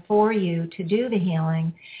time for you to do the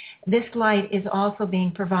healing, this light is also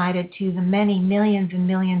being provided to the many millions and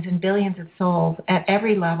millions and billions of souls at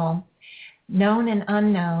every level, known and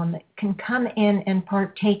unknown, that can come in and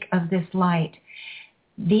partake of this light.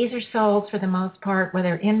 These are souls, for the most part,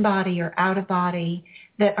 whether in body or out of body,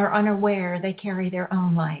 that are unaware they carry their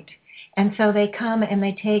own light. And so they come and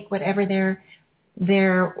they take whatever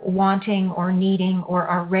they're wanting or needing or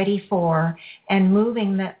are ready for, and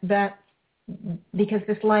moving that because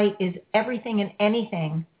this light is everything and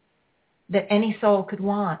anything that any soul could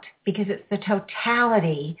want, because it's the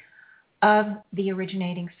totality of the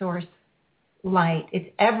originating source light. It's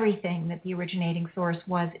everything that the originating source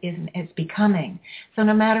was, is, and is becoming. So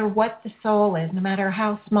no matter what the soul is, no matter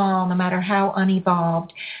how small, no matter how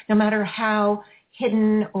unevolved, no matter how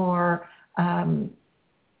hidden or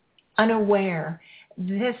unaware,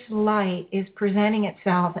 this light is presenting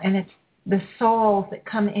itself, and it's the souls that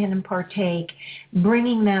come in and partake,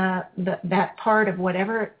 bringing that part of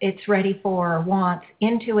whatever it's ready for or wants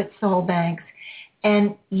into its soul banks,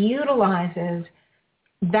 and utilizes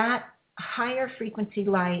that higher frequency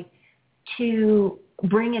light to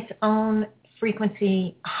bring its own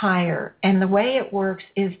frequency higher. And the way it works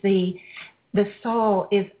is the soul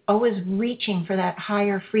is always reaching for that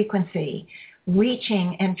higher frequency,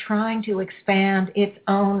 reaching and trying to expand its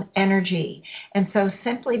own energy. And so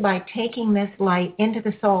simply by taking this light into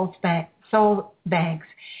the soul banks,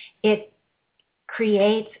 it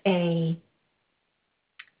creates a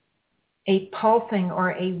pulsing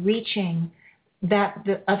or a reaching that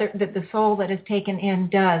the soul that is taken in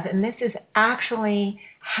does. And this is actually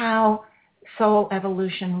how soul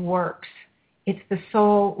evolution works. It's the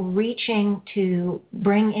soul reaching to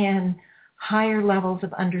bring in higher levels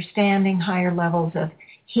of understanding, higher levels of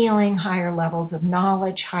healing, higher levels of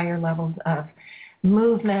knowledge, higher levels of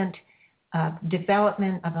movement, of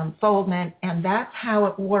development, of unfoldment, and that's how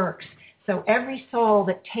it works. So every soul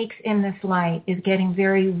that takes in this light is getting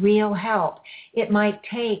very real help. It might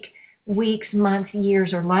take weeks, months,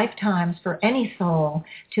 years, or lifetimes for any soul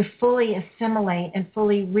to fully assimilate and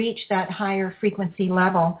fully reach that higher frequency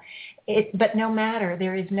level. But no matter,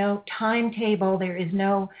 there is no timetable, there is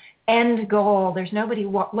no end goal, there's nobody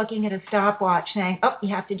looking at a stopwatch saying, oh, you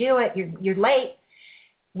have to do it, you're late.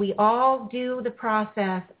 We all do the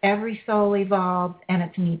process. Every soul evolves, and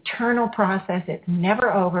it's an eternal process. It's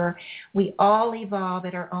never over. We all evolve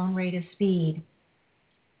at our own rate of speed.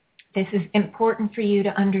 This is important for you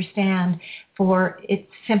to understand, for it's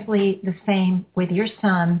simply the same with your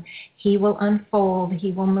son. He will unfold.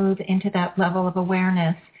 He will move into that level of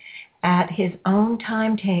awareness at his own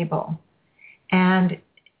timetable. And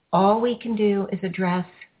all we can do is address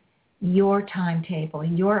your timetable,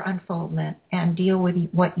 your unfoldment, and deal with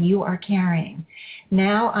what you are carrying.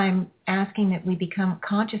 Now I'm asking that we become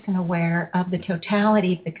conscious and aware of the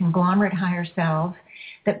totality of the conglomerate higher selves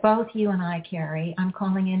that both you and I carry. I'm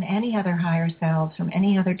calling in any other higher selves from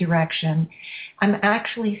any other direction. I'm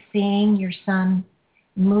actually seeing your son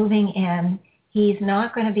moving in. He's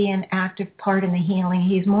not going to be an active part in the healing.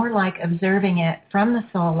 He's more like observing it from the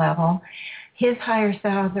soul level. His higher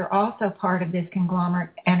selves are also part of this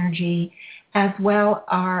conglomerate energy, as well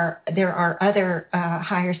there are other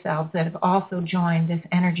higher selves that have also joined this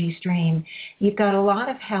energy stream. You've got a lot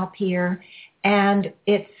of help here, and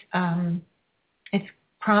it's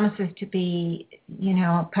promises to be,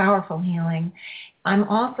 a powerful healing. I'm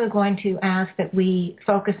also going to ask that we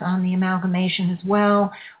focus on the amalgamation as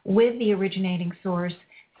well with the originating source,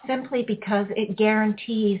 simply because it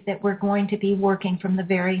guarantees that we're going to be working from the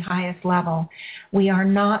very highest level. We are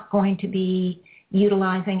not going to be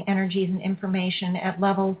utilizing energies and information at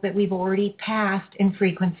levels that we've already passed in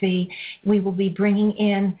frequency. We will be bringing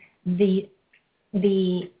in the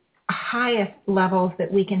highest levels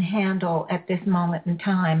that we can handle at this moment in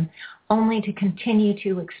time, only to continue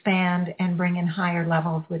to expand and bring in higher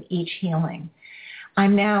levels with each healing.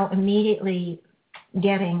 I'm now immediately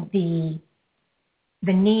getting the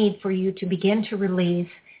need for you to begin to release,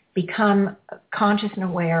 become conscious and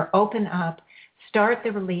aware, open up, start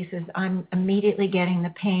the releases. I'm immediately getting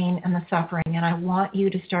the pain and the suffering, and I want you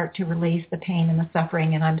to start to release the pain and the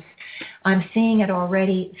suffering, and I'm seeing it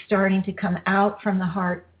already starting to come out from the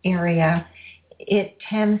heart area. It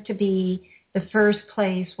tends to be the first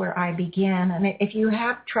place where I begin, and if you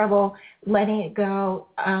have trouble letting it go,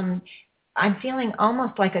 I'm feeling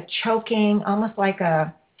almost like a choking, almost like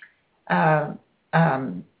a I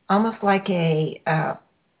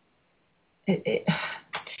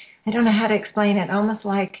don't know how to explain it, almost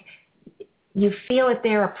like you feel it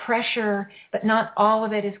there, a pressure, but not all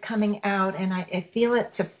of it is coming out, and I feel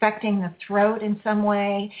it's affecting the throat in some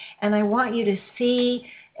way, and I want you to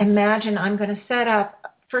imagine I'm going to set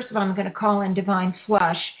up, first of all, I'm going to call in divine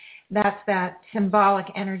flush. That's that symbolic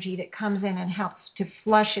energy that comes in and helps to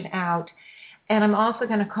flush it out. And I'm also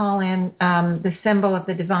going to call in the symbol of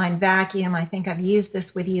the divine vacuum. I think I've used this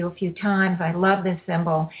with you a few times. I love this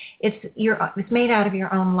symbol. It's made out of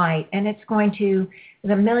your own light, and it's going to,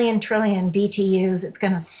 the 1,000,000 trillion BTUs, it's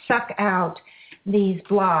going to suck out these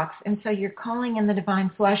blocks. And so you're calling in the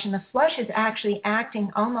divine flush, and the flush is actually acting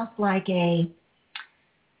almost like a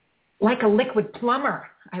liquid plumber,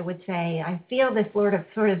 I would say. I feel this sort of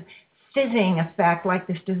fizzing effect, like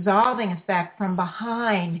this dissolving effect from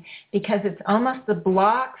behind, because it's almost the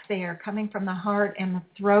blocks there coming from the heart and the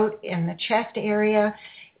throat and the chest area.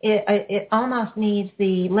 It almost needs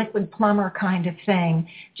the liquid plumber kind of thing.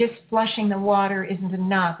 Just flushing the water isn't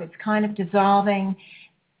enough. It's kind of dissolving.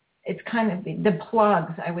 It's kind of the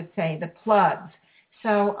plugs, I would say, the plugs.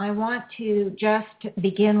 So I want to just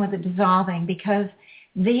begin with the dissolving, because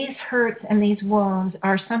these hurts and these wounds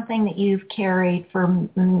are something that you've carried for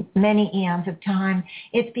many eons of time.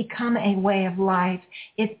 It's become a way of life.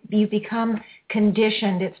 You become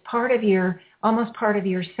conditioned. It's almost part of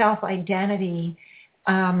your self-identity,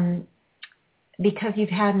 because you've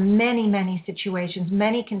had many, many situations,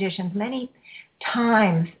 many conditions, many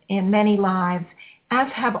times in many lives, as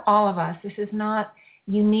have all of us. This is not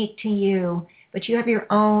unique to you, but you have your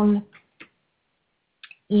own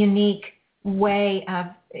unique way of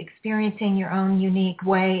experiencing, your own unique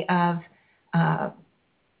way of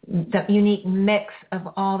the unique mix of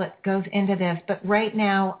all that goes into this. But right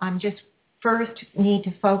now, I'm just first need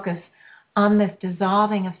to focus on this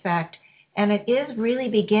dissolving effect. And it is really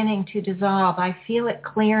beginning to dissolve. I feel it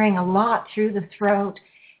clearing a lot through the throat.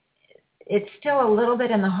 It's still a little bit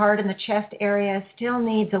in the heart and the chest area, still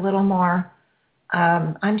needs a little more.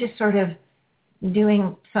 I'm just sort of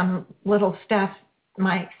doing some little stuff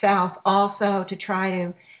myself also to try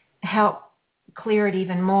to help clear it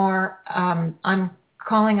even more. I'm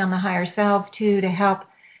calling on the higher self too to help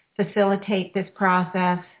facilitate this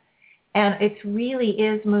process. And it really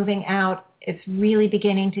is moving out. It's really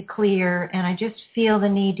beginning to clear. And I just feel the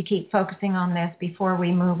need to keep focusing on this before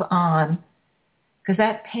we move on. Because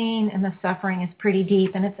that pain and the suffering is pretty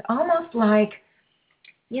deep. And it's almost like,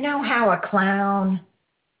 you know how a clown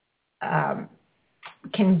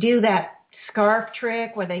can do that scarf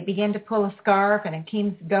trick where they begin to pull a scarf and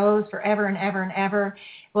it goes forever and ever and ever.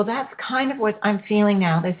 Well, that's kind of what I'm feeling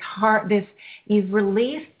now. You've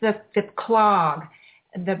released the clog,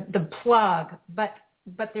 the plug, but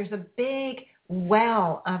there's a big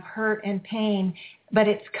well of hurt and pain, but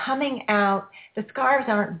it's coming out. The scarves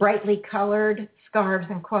aren't brightly colored scarves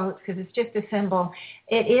in quotes because it's just a symbol.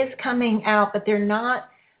 It is coming out, but they're not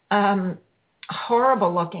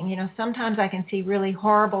horrible looking. You know, sometimes I can see really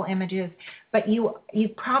horrible images, but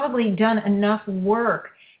you've probably done enough work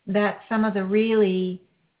that some of the really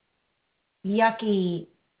yucky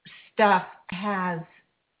stuff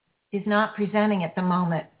is not presenting at the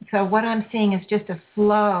moment. So what I'm seeing is just a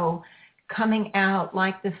flow coming out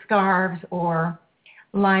like the scarves or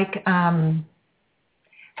like a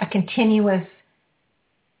continuous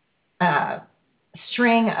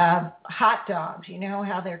string of hot dogs, you know,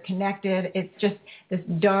 how they're connected. It's just this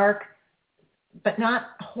dark, but not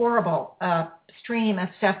horrible stream of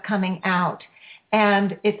stuff coming out.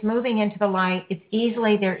 And it's moving into the light.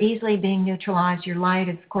 They're easily being neutralized. Your light,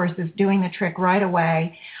 of course, is doing the trick right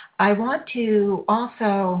away. I want to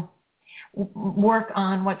also work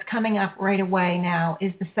on what's coming up right away now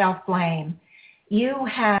is the self-blame. You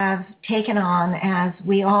have taken on, as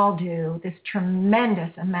we all do, this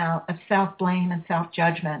tremendous amount of self-blame and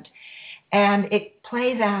self-judgment. And it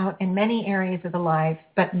plays out in many areas of the life,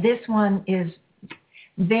 but this one is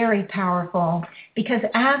very powerful because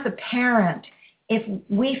as a parent, if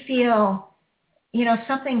we feel, you know,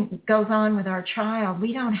 something goes on with our child,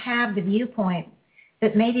 we don't have the viewpoint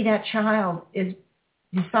that maybe that child is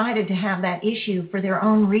decided to have that issue for their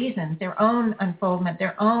own reasons, their own unfoldment,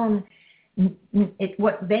 their own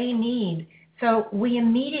what they need. So we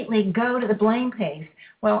immediately go to the blame place.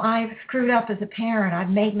 Well, I've screwed up as a parent. I've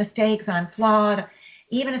made mistakes. I'm flawed.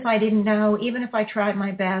 Even if I didn't know, even if I tried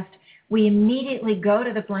my best, we immediately go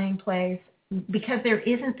to the blame place because there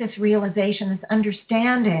isn't this realization, this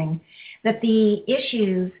understanding that the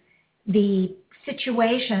issues, the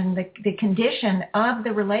situation, the condition of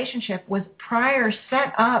the relationship was prior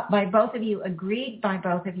set up by both of you, agreed by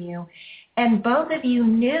both of you, and both of you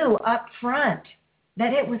knew up front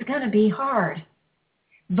that it was going to be hard.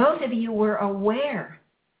 Both of you were aware.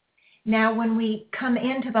 Now, when we come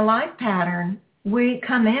into the life pattern, we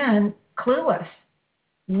come in clueless.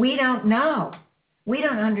 We don't know. We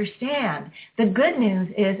don't understand. The good news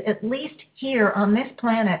is, at least here on this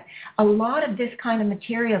planet, a lot of this kind of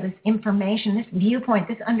material, this information, this viewpoint,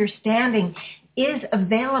 this understanding is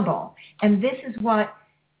available. And this is what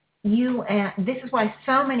this is why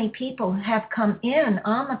so many people have come in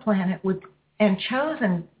on the planet and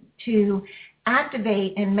chosen to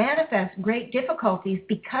activate and manifest great difficulties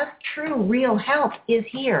because true, real help is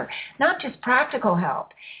here, not just practical help.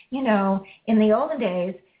 You know, in the olden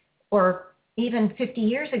days, or even 50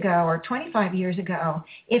 years ago or 25 years ago,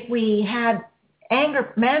 if we had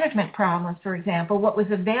anger management problems, for example, what was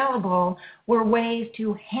available were ways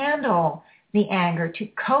to handle the anger, to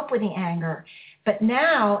cope with the anger. But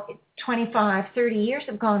now, 25, 30 years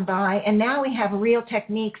have gone by, and now we have real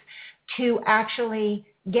techniques to actually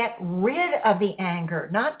get rid of the anger,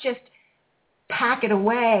 not just pack it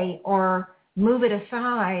away or move it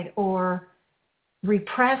aside or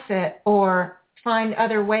repress it or find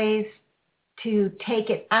other ways to take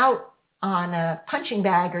it out on a punching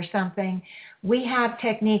bag or something. We have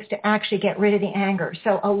techniques to actually get rid of the anger.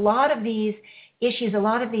 So a lot of these issues, a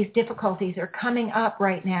lot of these difficulties are coming up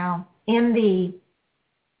right now in the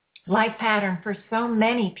life pattern for so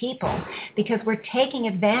many people because we're taking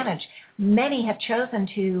advantage. Many have chosen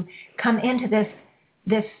to come into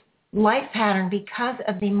this life pattern because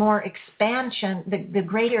of the more expansion, the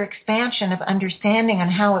greater expansion of understanding on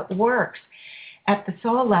how it works at the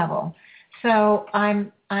soul level. So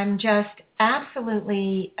I'm just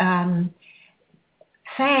absolutely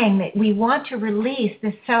saying that we want to release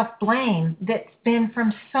this self-blame that's been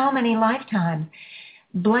from so many lifetimes.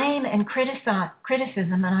 Blame and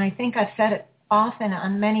criticism, and I think I've said it often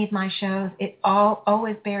on many of my shows, it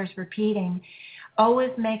always bears repeating,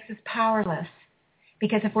 always makes us powerless.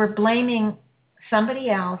 Because if we're blaming somebody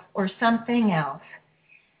else or something else,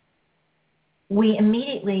 we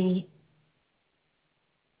immediately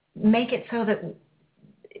make it so that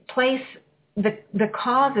place the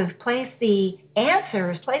causes, place the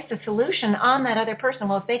answers, place the solution on that other person.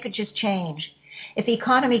 Well, if they could just change, if the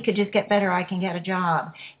economy could just get better, I can get a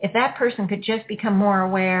job. If that person could just become more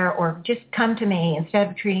aware or just come to me instead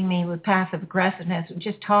of treating me with passive aggressiveness,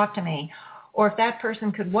 just talk to me. Or if that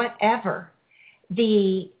person could whatever,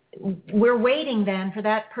 we're waiting then for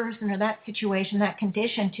that person or that situation, that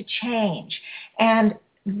condition to change. And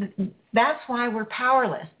that's why we're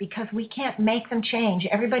powerless, because we can't make them change.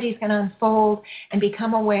 Everybody's going to unfold and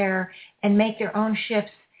become aware and make their own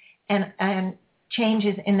shifts and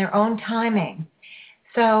changes in their own timing.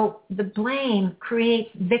 So the blame creates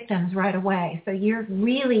victims right away. So you're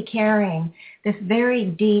really carrying this very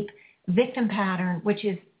deep victim pattern, which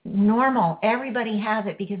is normal. Everybody has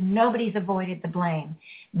it because nobody's avoided the blame.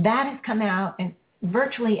 That has come out in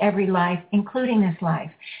virtually every life, including this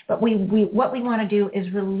life. But what we want to do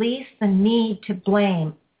is release the need to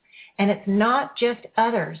blame. And it's not just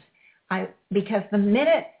others. Because the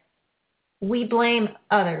minute we blame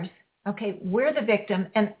others, okay, we're the victim,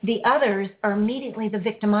 and the others are immediately the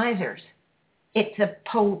victimizers. It's a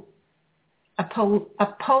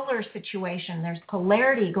polar situation. There's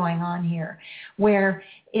polarity going on here, where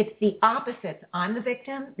it's the opposites. I'm the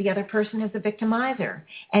victim, the other person is the victimizer,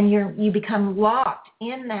 and you become locked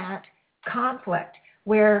in that conflict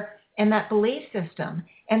and that belief system.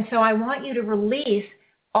 And so I want you to release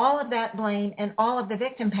all of that blame and all of the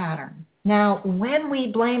victim pattern. Now, when we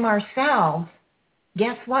blame ourselves,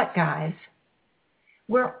 guess what, guys?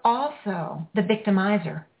 We're also the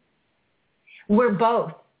victimizer. We're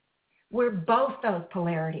both those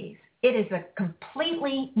polarities. It is a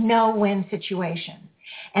completely no-win situation.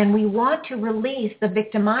 And we want to release the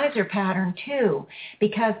victimizer pattern too,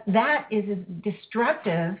 because that is as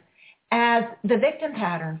destructive as the victim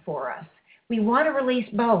pattern for us. We want to release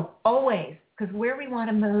both, always, because where we want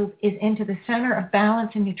to move is into the center of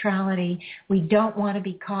balance and neutrality. We don't want to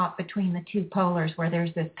be caught between the two polars where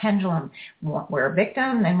there's this pendulum. We're a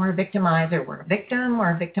victim and we're a victimizer. We're a victim,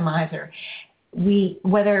 we're a victimizer.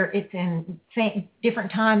 Whether it's in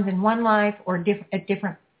different times in one life or at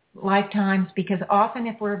different lifetimes, because often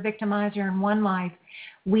if we're a victimizer in one life,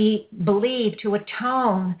 we believe to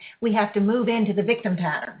atone, we have to move into the victim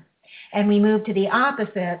pattern. And we move to the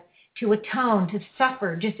opposite to atone, to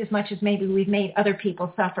suffer just as much as maybe we've made other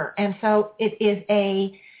people suffer. And so it is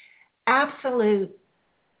a absolute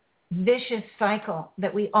vicious cycle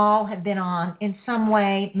that we all have been on in some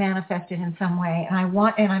way, manifested in some way. And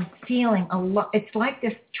I'm feeling a lot. It's like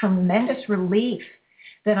this tremendous relief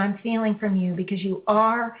that I'm feeling from you, because you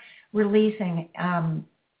are releasing,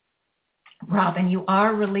 Robin, you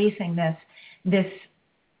are releasing this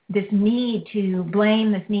need to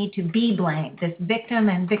blame, this need to be blamed, this victim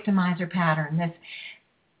and victimizer pattern, this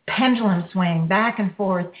pendulum swing back and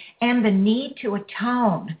forth, and the need to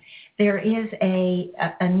atone. There is a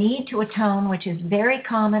need to atone, which is very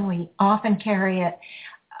common. We often carry it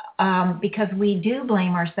because we do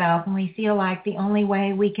blame ourselves, and we feel like the only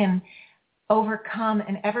way we can overcome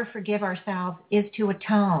and ever forgive ourselves is to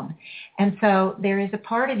atone. And so there is a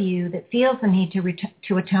part of you that feels the need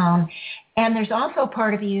to atone, and there's also a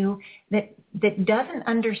part of you that doesn't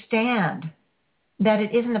understand that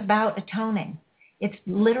it isn't about atoning. It's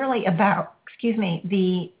literally about,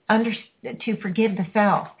 to forgive the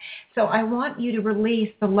self. So I want you to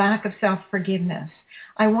release the lack of self-forgiveness.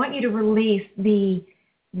 I want you to release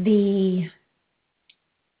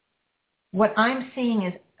what I'm seeing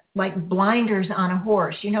is like blinders on a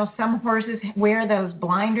horse. You know, some horses wear those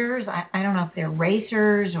blinders. I don't know if they're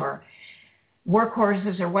racers or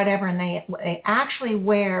workhorses or whatever, and they actually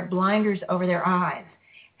wear blinders over their eyes.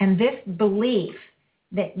 And this belief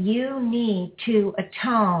that you need to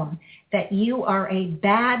atone, that you are a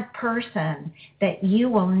bad person, that you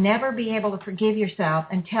will never be able to forgive yourself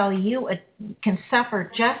until you can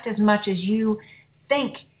suffer just as much as you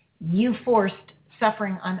think you forced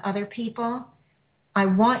suffering on other people. I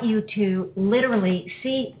want you to literally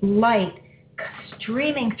see light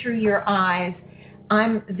streaming through your eyes.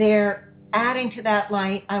 I'm there adding to that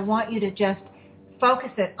light. I want you to just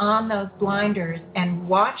focus it on those blinders and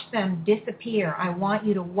watch them disappear. I want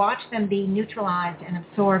you to watch them be neutralized and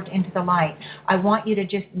absorbed into the light. I want you to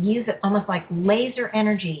just use it almost like laser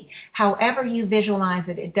energy. However you visualize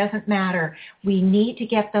it, it doesn't matter. We need to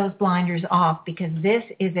get those blinders off because this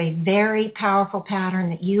is a very powerful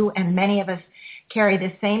pattern that you and many of us carry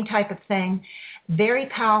the same type of thing. Very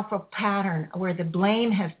powerful pattern where the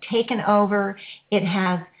blame has taken over. It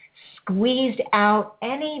has squeezed out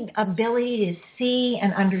any ability to see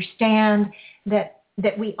and understand that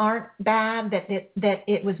we aren't bad, that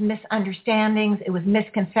it was misunderstandings, it was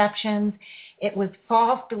misconceptions, it was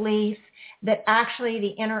false beliefs, that actually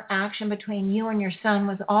the interaction between you and your son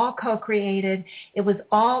was all co-created, it was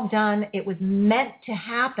all done, it was meant to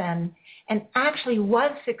happen, and actually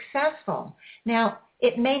was successful. Now,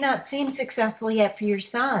 it may not seem successful yet for your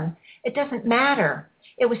son. It doesn't matter.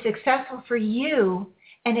 It was successful for you,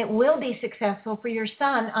 and it will be successful for your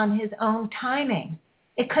son on his own timing.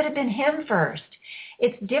 It could have been him first.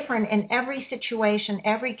 It's different in every situation,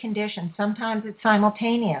 every condition. Sometimes it's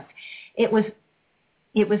simultaneous. It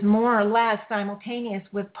was more or less simultaneous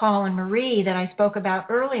with Paul and Marie that I spoke about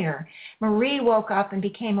earlier. Marie woke up and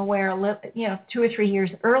became aware, 2 or 3 years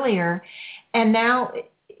earlier, and now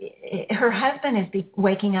her husband is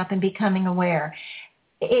waking up and becoming aware.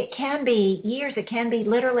 It can be years. It can be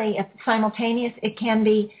literally simultaneous. It can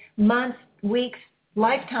be months, weeks,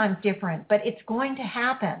 lifetimes different, but it's going to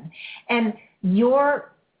happen. And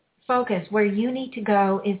your focus, where you need to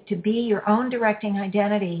go, is to be your own directing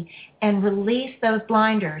identity and release those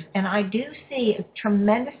blinders. And I do see a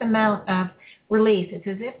tremendous amount of release. It's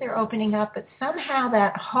as if they're opening up, but somehow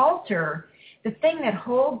that halter, the thing that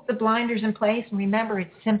holds the blinders in place, and remember,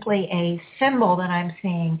 it's simply a symbol that I'm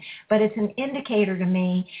seeing, but it's an indicator to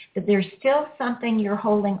me that there's still something you're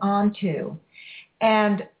holding on to.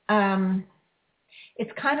 And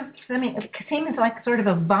it's kind of, it seems like sort of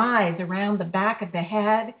a vise around the back of the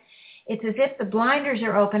head. It's as if the blinders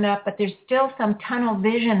are open up, but there's still some tunnel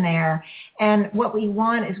vision there. And what we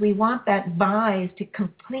want is we want that vise to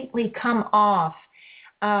completely come off.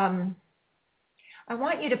 I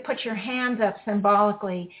want you to put your hands up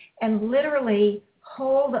symbolically and literally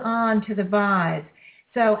hold on to the vise.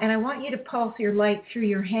 And I want you to pulse your light through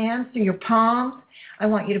your hands, through your palms. I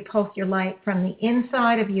want you to pulse your light from the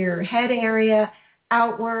inside of your head area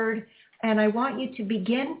outward. And I want you to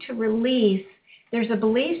begin to release. There's a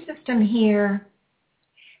belief system here.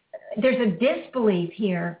 There's a disbelief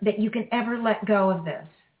here that you can ever let go of this.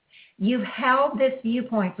 You've held this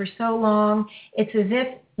viewpoint for so long. It's as if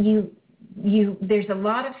there's a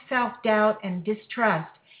lot of self-doubt and distrust,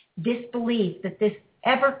 disbelief that this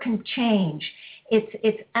ever can change.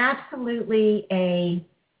 It's absolutely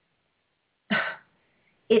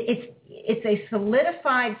it's a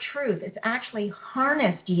solidified truth. It's actually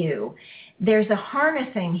harnessed you. There's a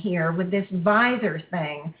harnessing here with this visor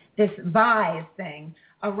thing, this vise thing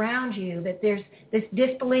around you, that there's this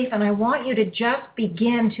disbelief, and I want you to just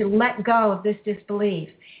begin to let go of this disbelief.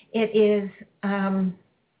 It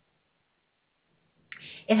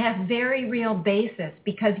has very real basis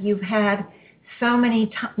because you've had so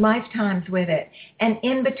many lifetimes with it. And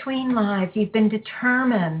in between lives, you've been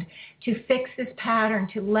determined to fix this pattern,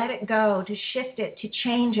 to let it go, to shift it, to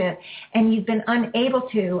change it, and you've been unable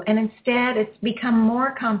to. And instead, it's become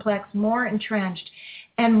more complex, more entrenched,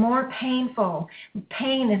 and more painful.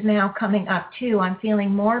 Pain is now coming up, too. I'm feeling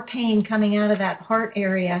more pain coming out of that heart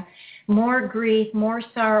area, more grief, more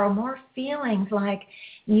sorrow, more feelings like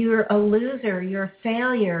you're a loser, you're a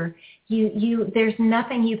failure, there's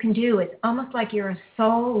nothing you can do. It's almost like you're a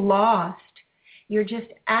soul lost. You're just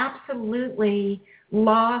absolutely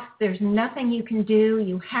lost. There's nothing you can do.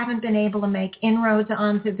 You haven't been able to make inroads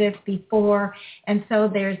onto this before. And so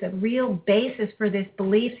there's a real basis for this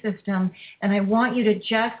belief system. And I want you to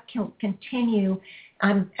just continue.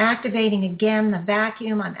 I'm activating again the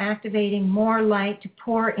vacuum. I'm activating more light to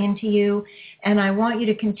pour into you. And I want you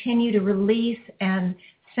to continue to release and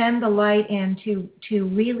send the light in to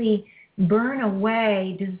really burn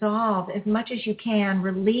away, dissolve as much as you can,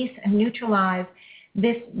 release and neutralize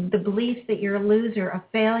the beliefs that you're a loser, a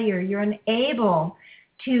failure. You're unable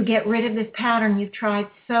to get rid of this pattern. You've tried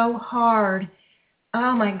so hard.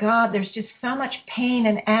 Oh my God, there's just so much pain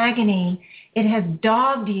and agony. It has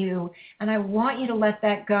dogged you, and I want you to let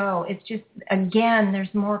that go. It's just, again,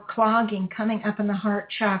 there's more clogging coming up in the heart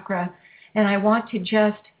chakra, and I want to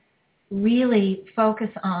just really focus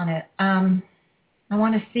on it. I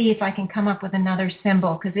want to see if I can come up with another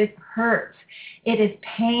symbol because it hurts. It is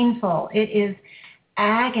painful. It is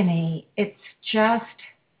agony. It's just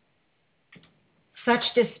such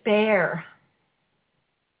despair.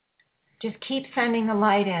 just keep sending the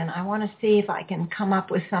light in. I want to see if I can come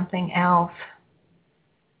up with something else.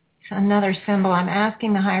 So another symbol. I'm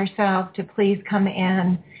asking the higher self to please come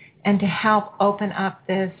in and to help open up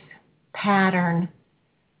this pattern.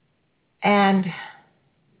 And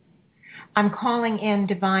I'm calling in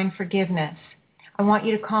divine forgiveness. I want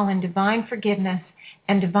you to call in divine forgiveness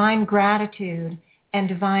and divine gratitude and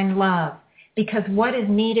divine love, because what is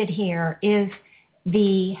needed here is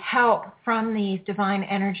the help from these divine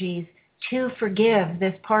energies to forgive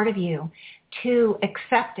this part of you, to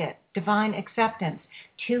accept it, divine acceptance,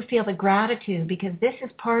 to feel the gratitude, because this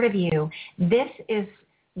is part of you. This is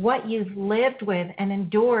what you've lived with and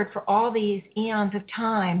endured for all these eons of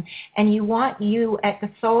time, and you want you at the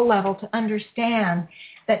soul level to understand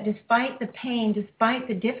that despite the pain, despite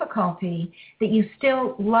the difficulty, that you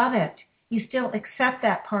still love it. You still accept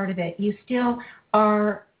that part of it. You still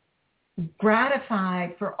are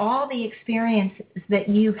gratified for all the experiences that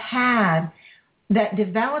you've had that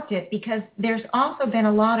developed it, because there's also been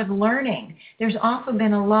a lot of learning. There's also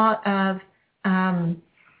been a lot of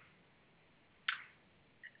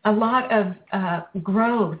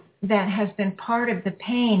growth that has been part of the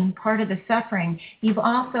pain, part of the suffering. You've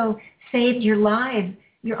also saved your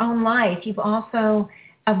own life. You've also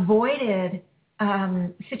avoided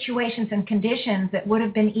situations and conditions that would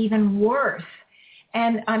have been even worse.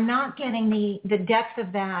 And I'm not getting the depth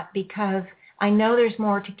of that because I know there's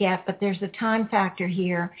more to get, but there's a time factor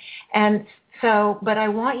here. And so, but I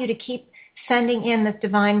want you to keep sending in this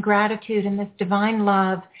divine gratitude and this divine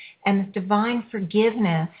love and this divine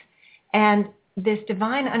forgiveness and this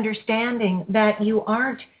divine understanding that you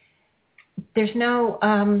aren't, there's no,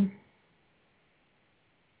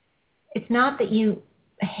 it's not that you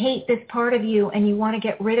hate this part of you and you want to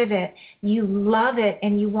get rid of it. You love it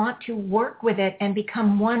and you want to work with it and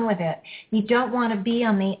become one with it. You don't want to be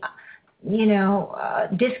on the,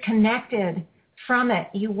 disconnected from it.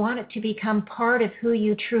 You want it to become part of who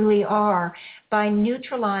you truly are by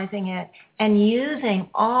neutralizing it and using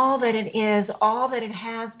all that it is, all that it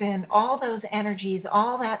has been, all those energies,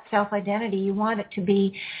 all that self-identity. You want it to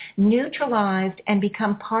be neutralized and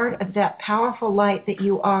become part of that powerful light that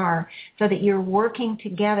you are, so that you're working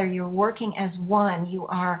together. You're working as one. You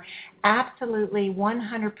are absolutely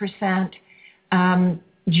 100%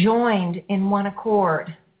 joined in one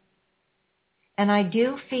accord. And I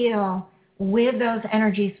do feel with those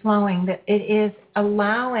energies flowing that it is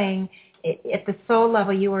allowing, at the soul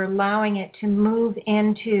level, you are allowing it to move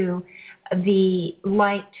into the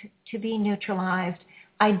light to be neutralized.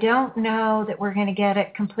 I don't know that we're going to get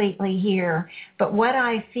it completely here, but what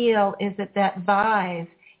I feel is that vise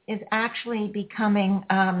is actually becoming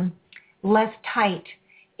less tight.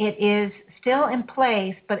 It is still in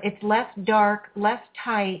place, but it's less dark, less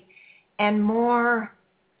tight, and more,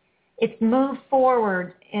 it's moved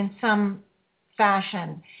forward in some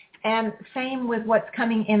fashion. And same with what's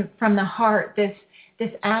coming in from the heart, this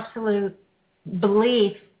absolute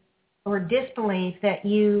belief or disbelief that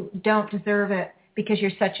you don't deserve it because you're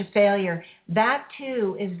such a failure. That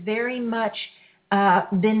too is very much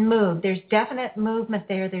been moved. There's definite movement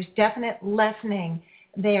there. There's definite lessening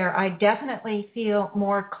there. I definitely feel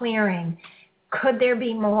more clearing. Could there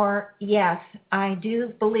be more? Yes, I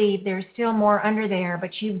do believe there's still more under there,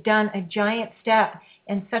 but you've done a giant step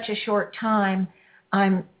in such a short time.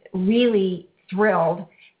 I'm really thrilled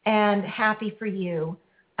and happy for you.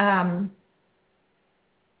 Again,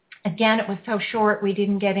 it was so short, we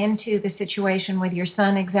didn't get into the situation with your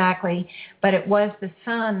son exactly, but it was the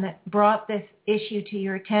son that brought this issue to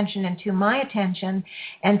your attention and to my attention.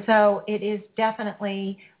 And so it is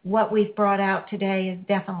definitely, what we've brought out today is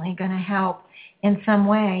definitely going to help in some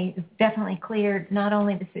way. It's definitely cleared not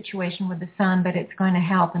only the situation with the son, but it's going to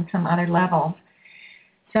help in some other levels.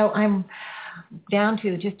 So I'm down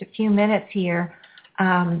to just a few minutes here.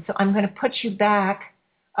 So I'm going to put you back.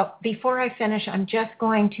 Before I finish, I'm just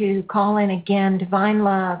going to call in again divine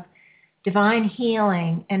love, divine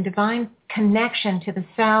healing, and divine connection to the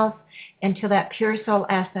self and to that pure soul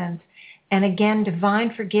essence. And again,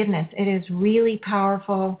 divine forgiveness. It is really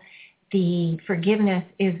powerful. The forgiveness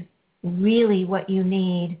is really what you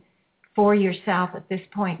need for yourself at this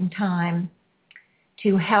point in time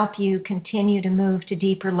to help you continue to move to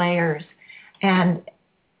deeper layers. And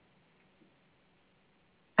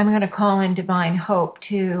I'm going to call in divine hope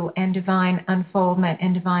too, and divine unfoldment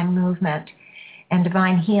and divine movement and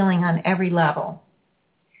divine healing on every level.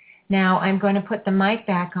 Now I'm going to put the mic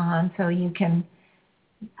back on so you can,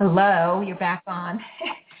 hello, you're back on.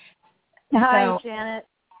 Hi, Janet.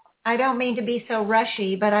 I don't mean to be so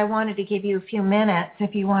rushy, but I wanted to give you a few minutes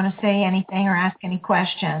if you want to say anything or ask any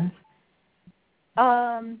questions.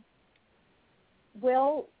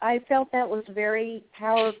 Well, I felt that was very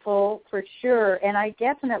powerful for sure, and I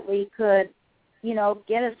definitely could,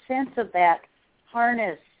 get a sense of that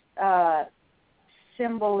harness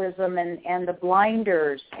symbolism and the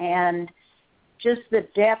blinders and just the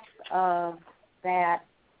depth of that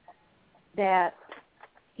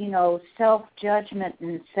self-judgment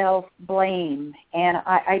and self-blame. And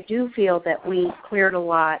I do feel that we cleared a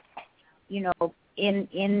lot,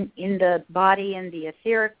 in the body and the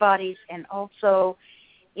etheric bodies, and also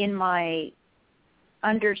in my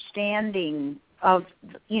understanding of,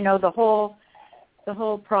 the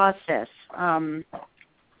whole process, the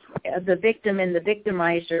victim and the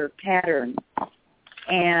victimizer pattern.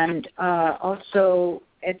 And also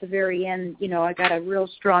at the very end, I got a real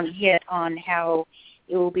strong hit on how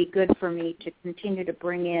it will be good for me to continue to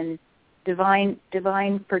bring in divine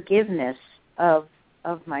forgiveness of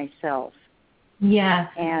myself. Yes.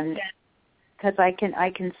 And because I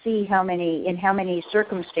can see how many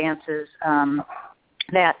circumstances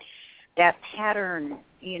that pattern,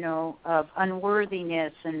 of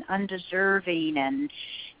unworthiness and undeserving and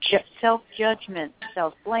self-judgment,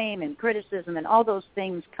 self-blame and criticism and all those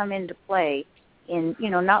things come into play in,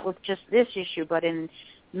 not with just this issue, but in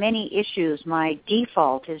many issues. My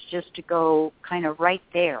default is just to go kind of right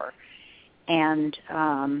there. And,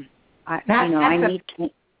 I need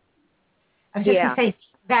to... I was just going to say,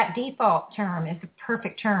 that default term is a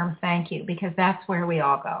perfect term, thank you, because that's where we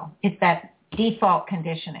all go. It's that default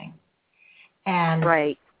conditioning. And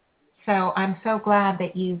right. So I'm so glad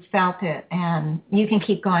that you felt it, and you can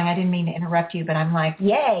keep going. I didn't mean to interrupt you, but I'm like,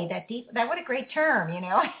 yay, that what a great term,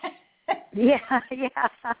 Yeah.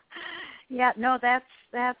 No, that's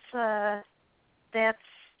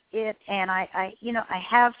it. And I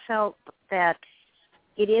have felt that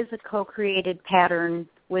it is a co-created pattern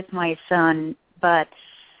with my son, but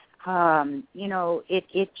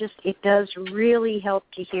it does really help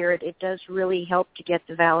to hear it. It does really help to get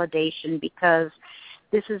the validation, because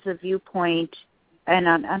this is a viewpoint and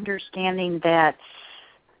an understanding that,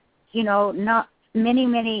 not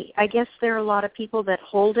many, I guess there are a lot of people that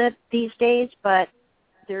hold it these days, but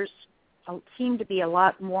seem to be a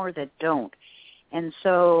lot more that don't. And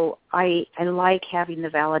so I like having the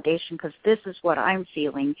validation, because this is what I'm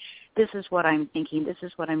feeling. This is what I'm thinking. This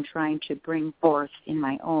is what I'm trying to bring forth in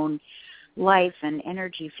my own life and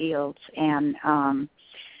energy fields. And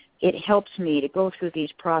it helps me to go through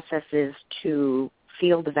these processes to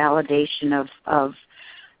feel the validation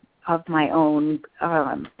of my own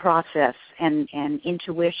process and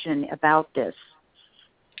intuition about this.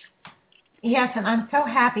 Yes, and I'm so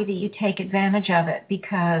happy that you take advantage of it,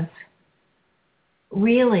 because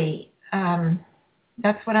really,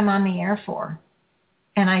 that's what I'm on the air for.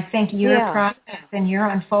 And I think your process and your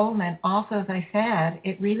unfoldment also, as I said,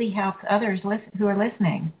 it really helps others who are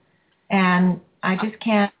listening. And I really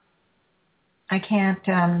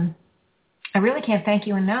can't thank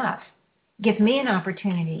you enough. It gives me an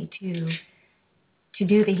opportunity to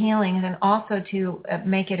do the healing, and then also to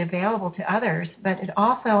make it available to others. But it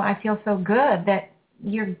also, I feel so good that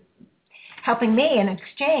you're helping me in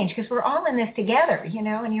exchange, because we're all in this together,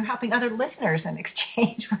 and you're helping other listeners in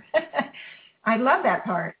exchange. I love that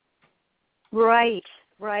part. Right.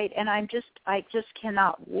 And I just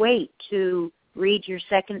cannot wait to read your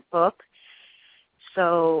second book.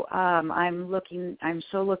 So I'm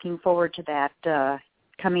so looking forward to that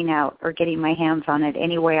coming out, or getting my hands on it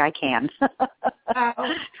any way I can.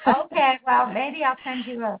 Okay. Well, maybe I'll send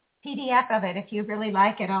you a PDF of it. If you really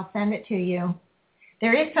like it, I'll send it to you.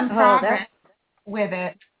 There is some progress with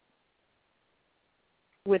it.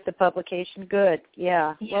 With the publication, good.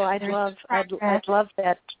 Yeah. Well, I'd love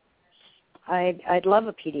that. I'd love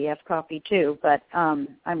a PDF copy too, but I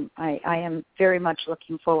am very much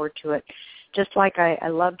looking forward to it. Just like I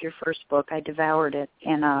loved your first book, I devoured it,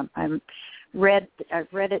 and I've read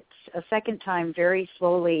it a second time very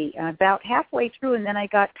slowly, about halfway through, and then I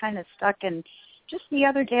got kind of stuck. And just the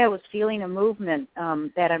other day, I was feeling a movement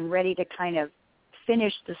that I'm ready to kind of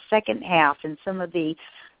finish the second half, and some of the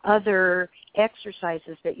other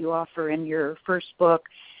exercises that you offer in your first book,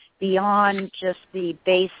 beyond just the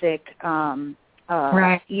basic,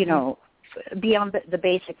 right. Beyond the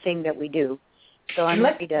basic thing that we do. So I'm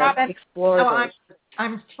happy to explore those.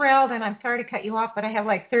 I'm thrilled, and I'm sorry to cut you off, but I have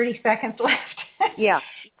like 30 seconds left. Yeah.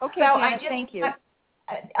 Okay, so Janet, thank you.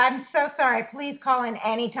 I'm so sorry. Please call in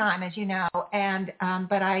anytime, as you know. And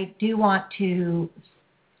but I do want to,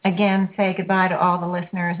 again, say goodbye to all the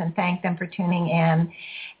listeners and thank them for tuning in.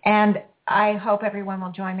 And I hope everyone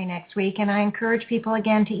will join me next week. And I encourage people,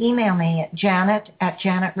 again, to email me at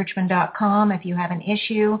janet@janetrichmond.com if you have an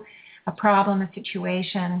issue, a problem, a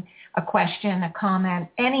situation, a question, a comment,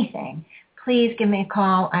 anything. please give me a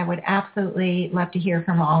call. I would absolutely love to hear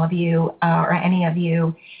from all of you or any of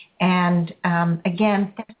you. And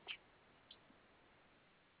again,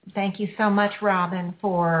 thank you so much, Robin,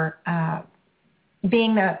 for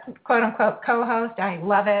being the quote-unquote co-host. I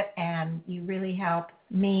love it, and you really help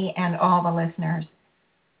me and all the listeners.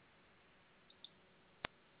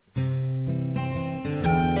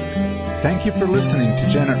 Thank you for listening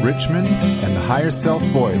to Janet Richmond and the Higher Self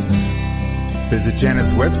Voice. Visit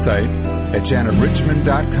Janet's website at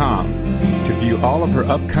janetrichmond.com to view all of her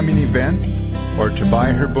upcoming events or to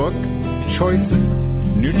buy her book, Choices,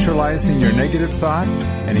 Neutralizing Your Negative Thoughts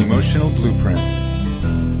and Emotional Blueprints.